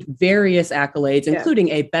received various accolades, including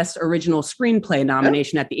a Best Original Screenplay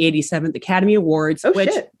nomination at the 87th Academy Awards,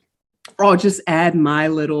 I'll just add my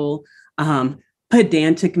little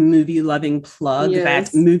pedantic movie loving plug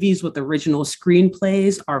that movies with original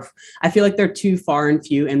screenplays I feel like they're too far and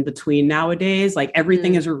few in between nowadays. Like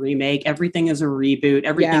everything is a remake, everything is a reboot,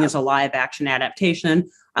 everything is a live action adaptation.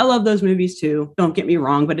 I love those movies too. Don't get me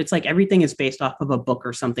wrong, but it's like everything is based off of a book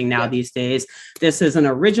or something now these days. This is an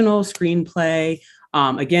original screenplay.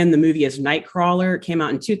 Again, the movie is Nightcrawler. It came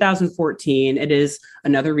out in 2014. It is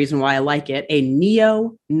another reason why I like it. A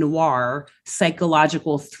neo-noir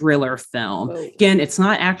psychological thriller film. Whoa. Again, it's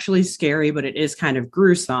not actually scary, but it is kind of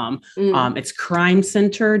gruesome. It's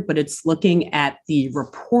crime-centered, but it's looking at the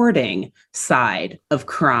reporting side of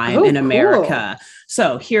crime in America. Cool.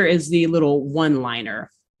 So here is the little one-liner.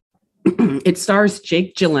 It stars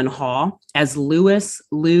Jake Gyllenhaal as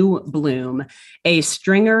Lou Bloom, a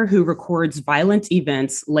stringer who records violent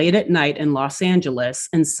events late at night in Los Angeles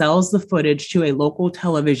and sells the footage to a local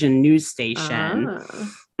television news station.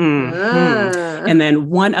 And then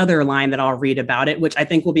one other line that I'll read about it, which I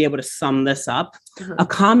think will be able to sum this up. A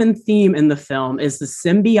common theme in the film is the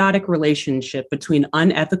symbiotic relationship between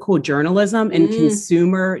unethical journalism and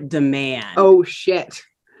consumer demand. Oh, shit.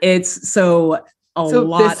 It's a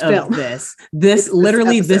lot of this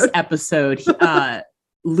episode.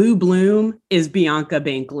 Lou Bloom is Bianca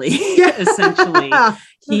Bankley, essentially.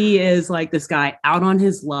 He is like this guy out on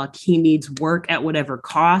his luck. He needs work at whatever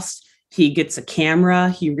cost. He gets a camera.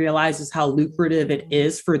 He realizes how lucrative it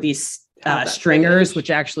is for these stringers,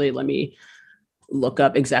 which actually, let me look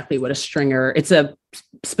up exactly what a stringer. It's a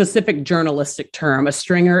specific journalistic term. A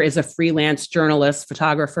stringer is a freelance journalist,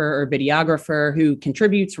 photographer, or videographer who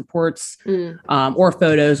contributes reports or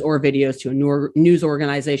photos or videos to a news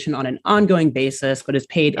organization on an ongoing basis, but is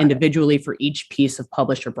paid individually for each piece of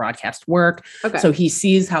published or broadcast work. So he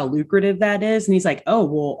sees how lucrative that is. And he's like, oh,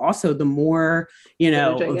 well, also the more,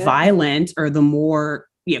 violent or the more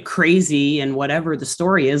crazy and whatever the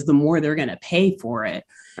story is, the more they're going to pay for it.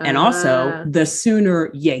 And also, the sooner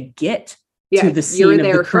you get to the scene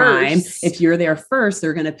of the crime. First. If you're there first,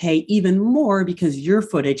 they're going to pay even more because your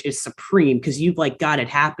footage is supreme because you've like got it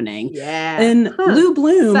happening. Yeah. And Lou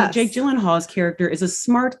Bloom, Jake Gyllenhaal's character, is a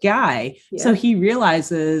smart guy. Yeah. So he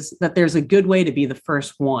realizes that there's a good way to be the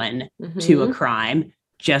first one to a crime,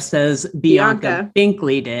 just as Bianca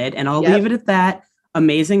Binkley did. And I'll leave it at that.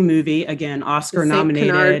 Amazing movie. Again, Oscar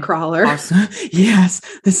nominated. Canard crawler. Yes,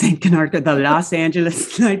 the St. Canard. The Los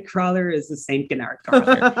Angeles night crawler is the St. Canard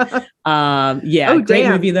crawler. Great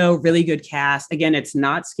movie though. Really good cast. Again, it's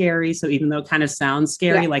not scary. So even though it kind of sounds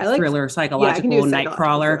scary, like thriller, psychological night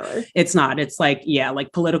crawler, it's not. It's like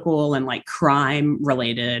political and like crime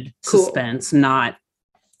related suspense, not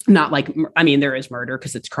like, I mean, there is murder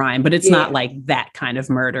because it's crime, but it's not like that kind of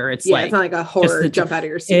murder. It's like, it's not like a horror jump out of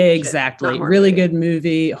your seat. Exactly. Really good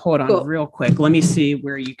movie. Hold on real quick. Let me see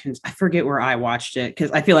where you can, I forget where I watched it. Cause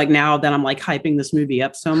I feel like now that I'm like hyping this movie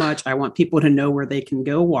up so much, I want people to know where they can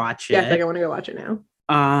go watch it. Yeah, I think I want to go watch it now.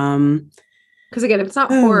 Cause again, if it's not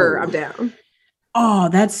horror, I'm down. Oh,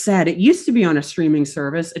 that's sad. It used to be on a streaming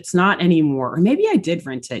service. It's not anymore. Or maybe I did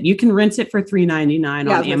rent it. You can rent it for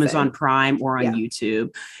 $3.99 on Amazon Prime or on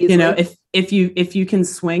YouTube. Easily. You know, if you can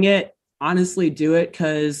swing it, honestly do it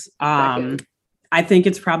because I think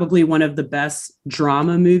it's probably one of the best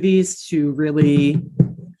drama movies to really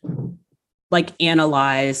like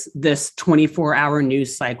analyze this 24-hour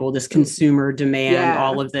news cycle, this consumer demand,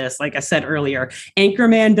 all of this. Like I said earlier,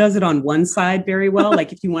 Anchorman does it on one side very well.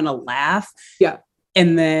 Like if you want to laugh. Yeah.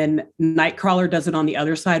 And then Nightcrawler does it on the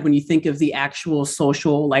other side when you think of the actual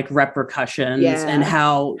social like repercussions and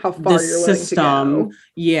how far this system,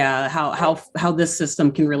 how this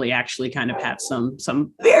system can really actually kind of have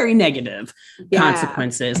some very negative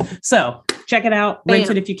consequences. So check it out, rent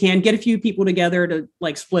it if you can, get a few people together to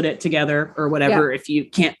like split it together or whatever. If you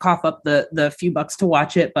can't cough up the few bucks to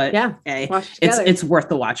watch it, but hey, it's worth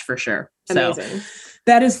the watch for sure. Amazing. So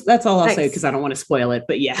that's all I'll say because I don't want to spoil it,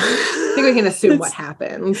 but I think we can assume what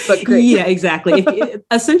happens, but great. Yeah, exactly.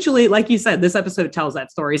 Essentially, like you said, this episode tells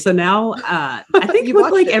that story. So now I think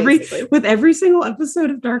with like every single episode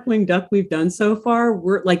of Darkwing Duck we've done so far,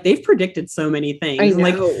 we're like, they've predicted so many things. I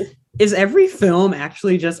know. Like, is every film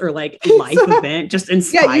actually just or like life event just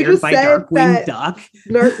inspired by Darkwing Duck?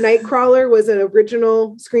 Nightcrawler was an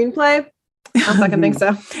original screenplay. I don't fucking think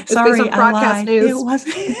so. Sorry, based on broadcast news. It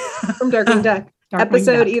wasn't from Darkwing Duck.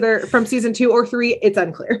 Episode either from season 2 or 3, it's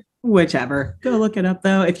unclear. Whichever. Go look it up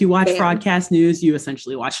though. If you watch broadcast news, you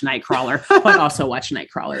essentially watch Nightcrawler, but also watch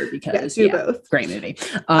Nightcrawler because do both. Great movie.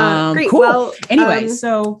 Great. Cool. Well, anyway,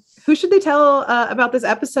 so who should they tell about this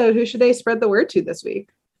episode? Who should they spread the word to this week?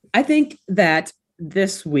 I think that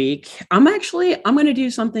this week I'm going to do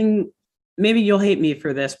something. Maybe you'll hate me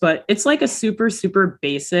for this, but it's like a super, super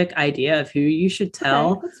basic idea of who you should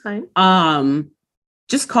tell. Okay, that's fine.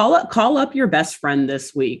 Just call up your best friend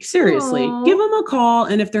this week. Seriously, give them a call.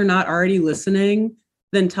 And if they're not already listening,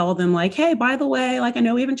 then tell them like, hey, by the way, like, I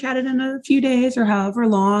know we haven't chatted in a few days or however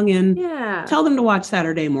long. And tell them to watch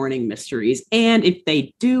Saturday Morning Mysteries. And if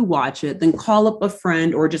they do watch it, then call up a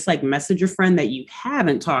friend or just like message a friend that you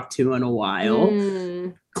haven't talked to in a while,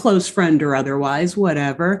 close friend or otherwise,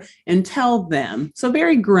 whatever, and tell them. So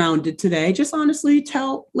very grounded today. Just honestly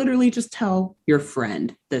literally just tell your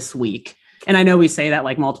friend this week. And I know we say that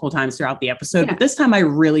like multiple times throughout the episode, but this time I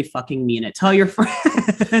really fucking mean it. Tell your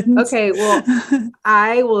friends. Okay, well,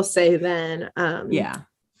 I will say then,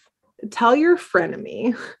 tell your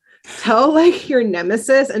frenemy, tell like your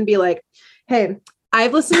nemesis and be like, hey,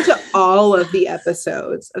 I've listened to all of the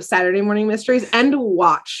episodes of Saturday Morning Mysteries and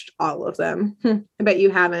watched all of them. I bet you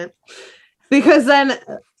haven't. Because then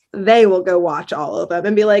they will go watch all of them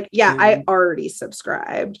and be like, I already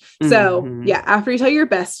subscribed. So after you tell your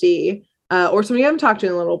bestie, or somebody you haven't talked to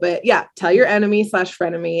in a little bit, tell your enemy /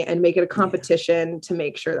 frenemy and make it a competition to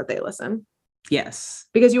make sure that they listen. Yes.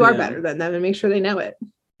 Because you are better than them and make sure they know it.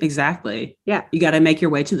 Exactly. Yeah. You got to make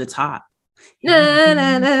your way to the top. Na,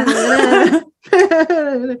 na, na, na,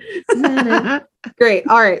 na, na. Great.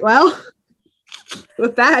 All right. Well,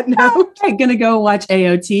 with that note, I'm gonna go watch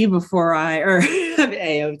AOT before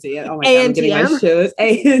AOT. Oh my God, I'm getting my shows.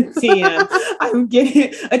 ANTM. I'm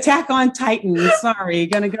getting Attack on Titan. Sorry,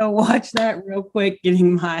 gonna go watch that real quick.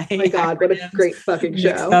 Getting my oh my God, what a great fucking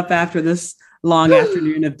show. Up after this long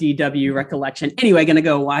afternoon of DW recollection. Anyway, gonna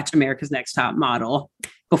go watch America's Next Top Model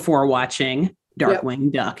before watching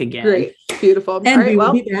Darkwing Duck again. Great, beautiful. And all right,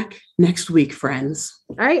 we'll be back next week, friends.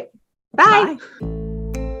 All right, bye.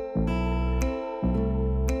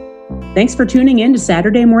 Thanks for tuning in to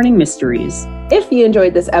Saturday Morning Mysteries. If you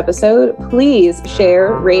enjoyed this episode, please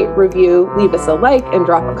share, rate, review, leave us a like, and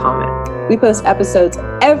drop a comment. We post episodes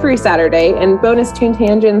every Saturday and bonus tune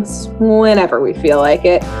tangents whenever we feel like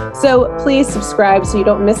it. So please subscribe so you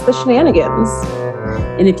don't miss the shenanigans.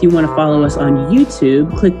 And if you want to follow us on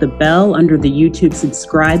YouTube, click the bell under the YouTube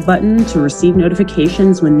subscribe button to receive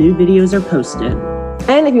notifications when new videos are posted.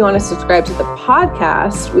 And if you want to subscribe to the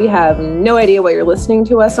podcast, we have no idea what you're listening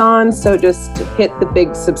to us on, so just hit the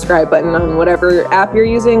big subscribe button on whatever app you're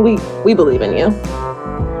using. We believe in you.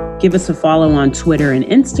 Give us a follow on Twitter and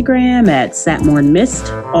Instagram at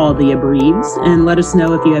SatmornMist, all the abreves, and let us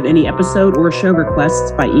know if you have any episode or show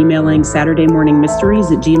requests by emailing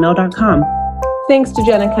SaturdayMorningMysteries@gmail.com. Thanks to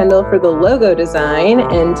Jenna Kendall for the logo design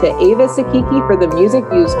and to Ava Sakiki for the music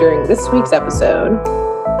used during this week's episode.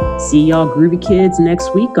 See y'all groovy kids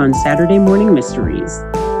next week on Saturday Morning Mysteries.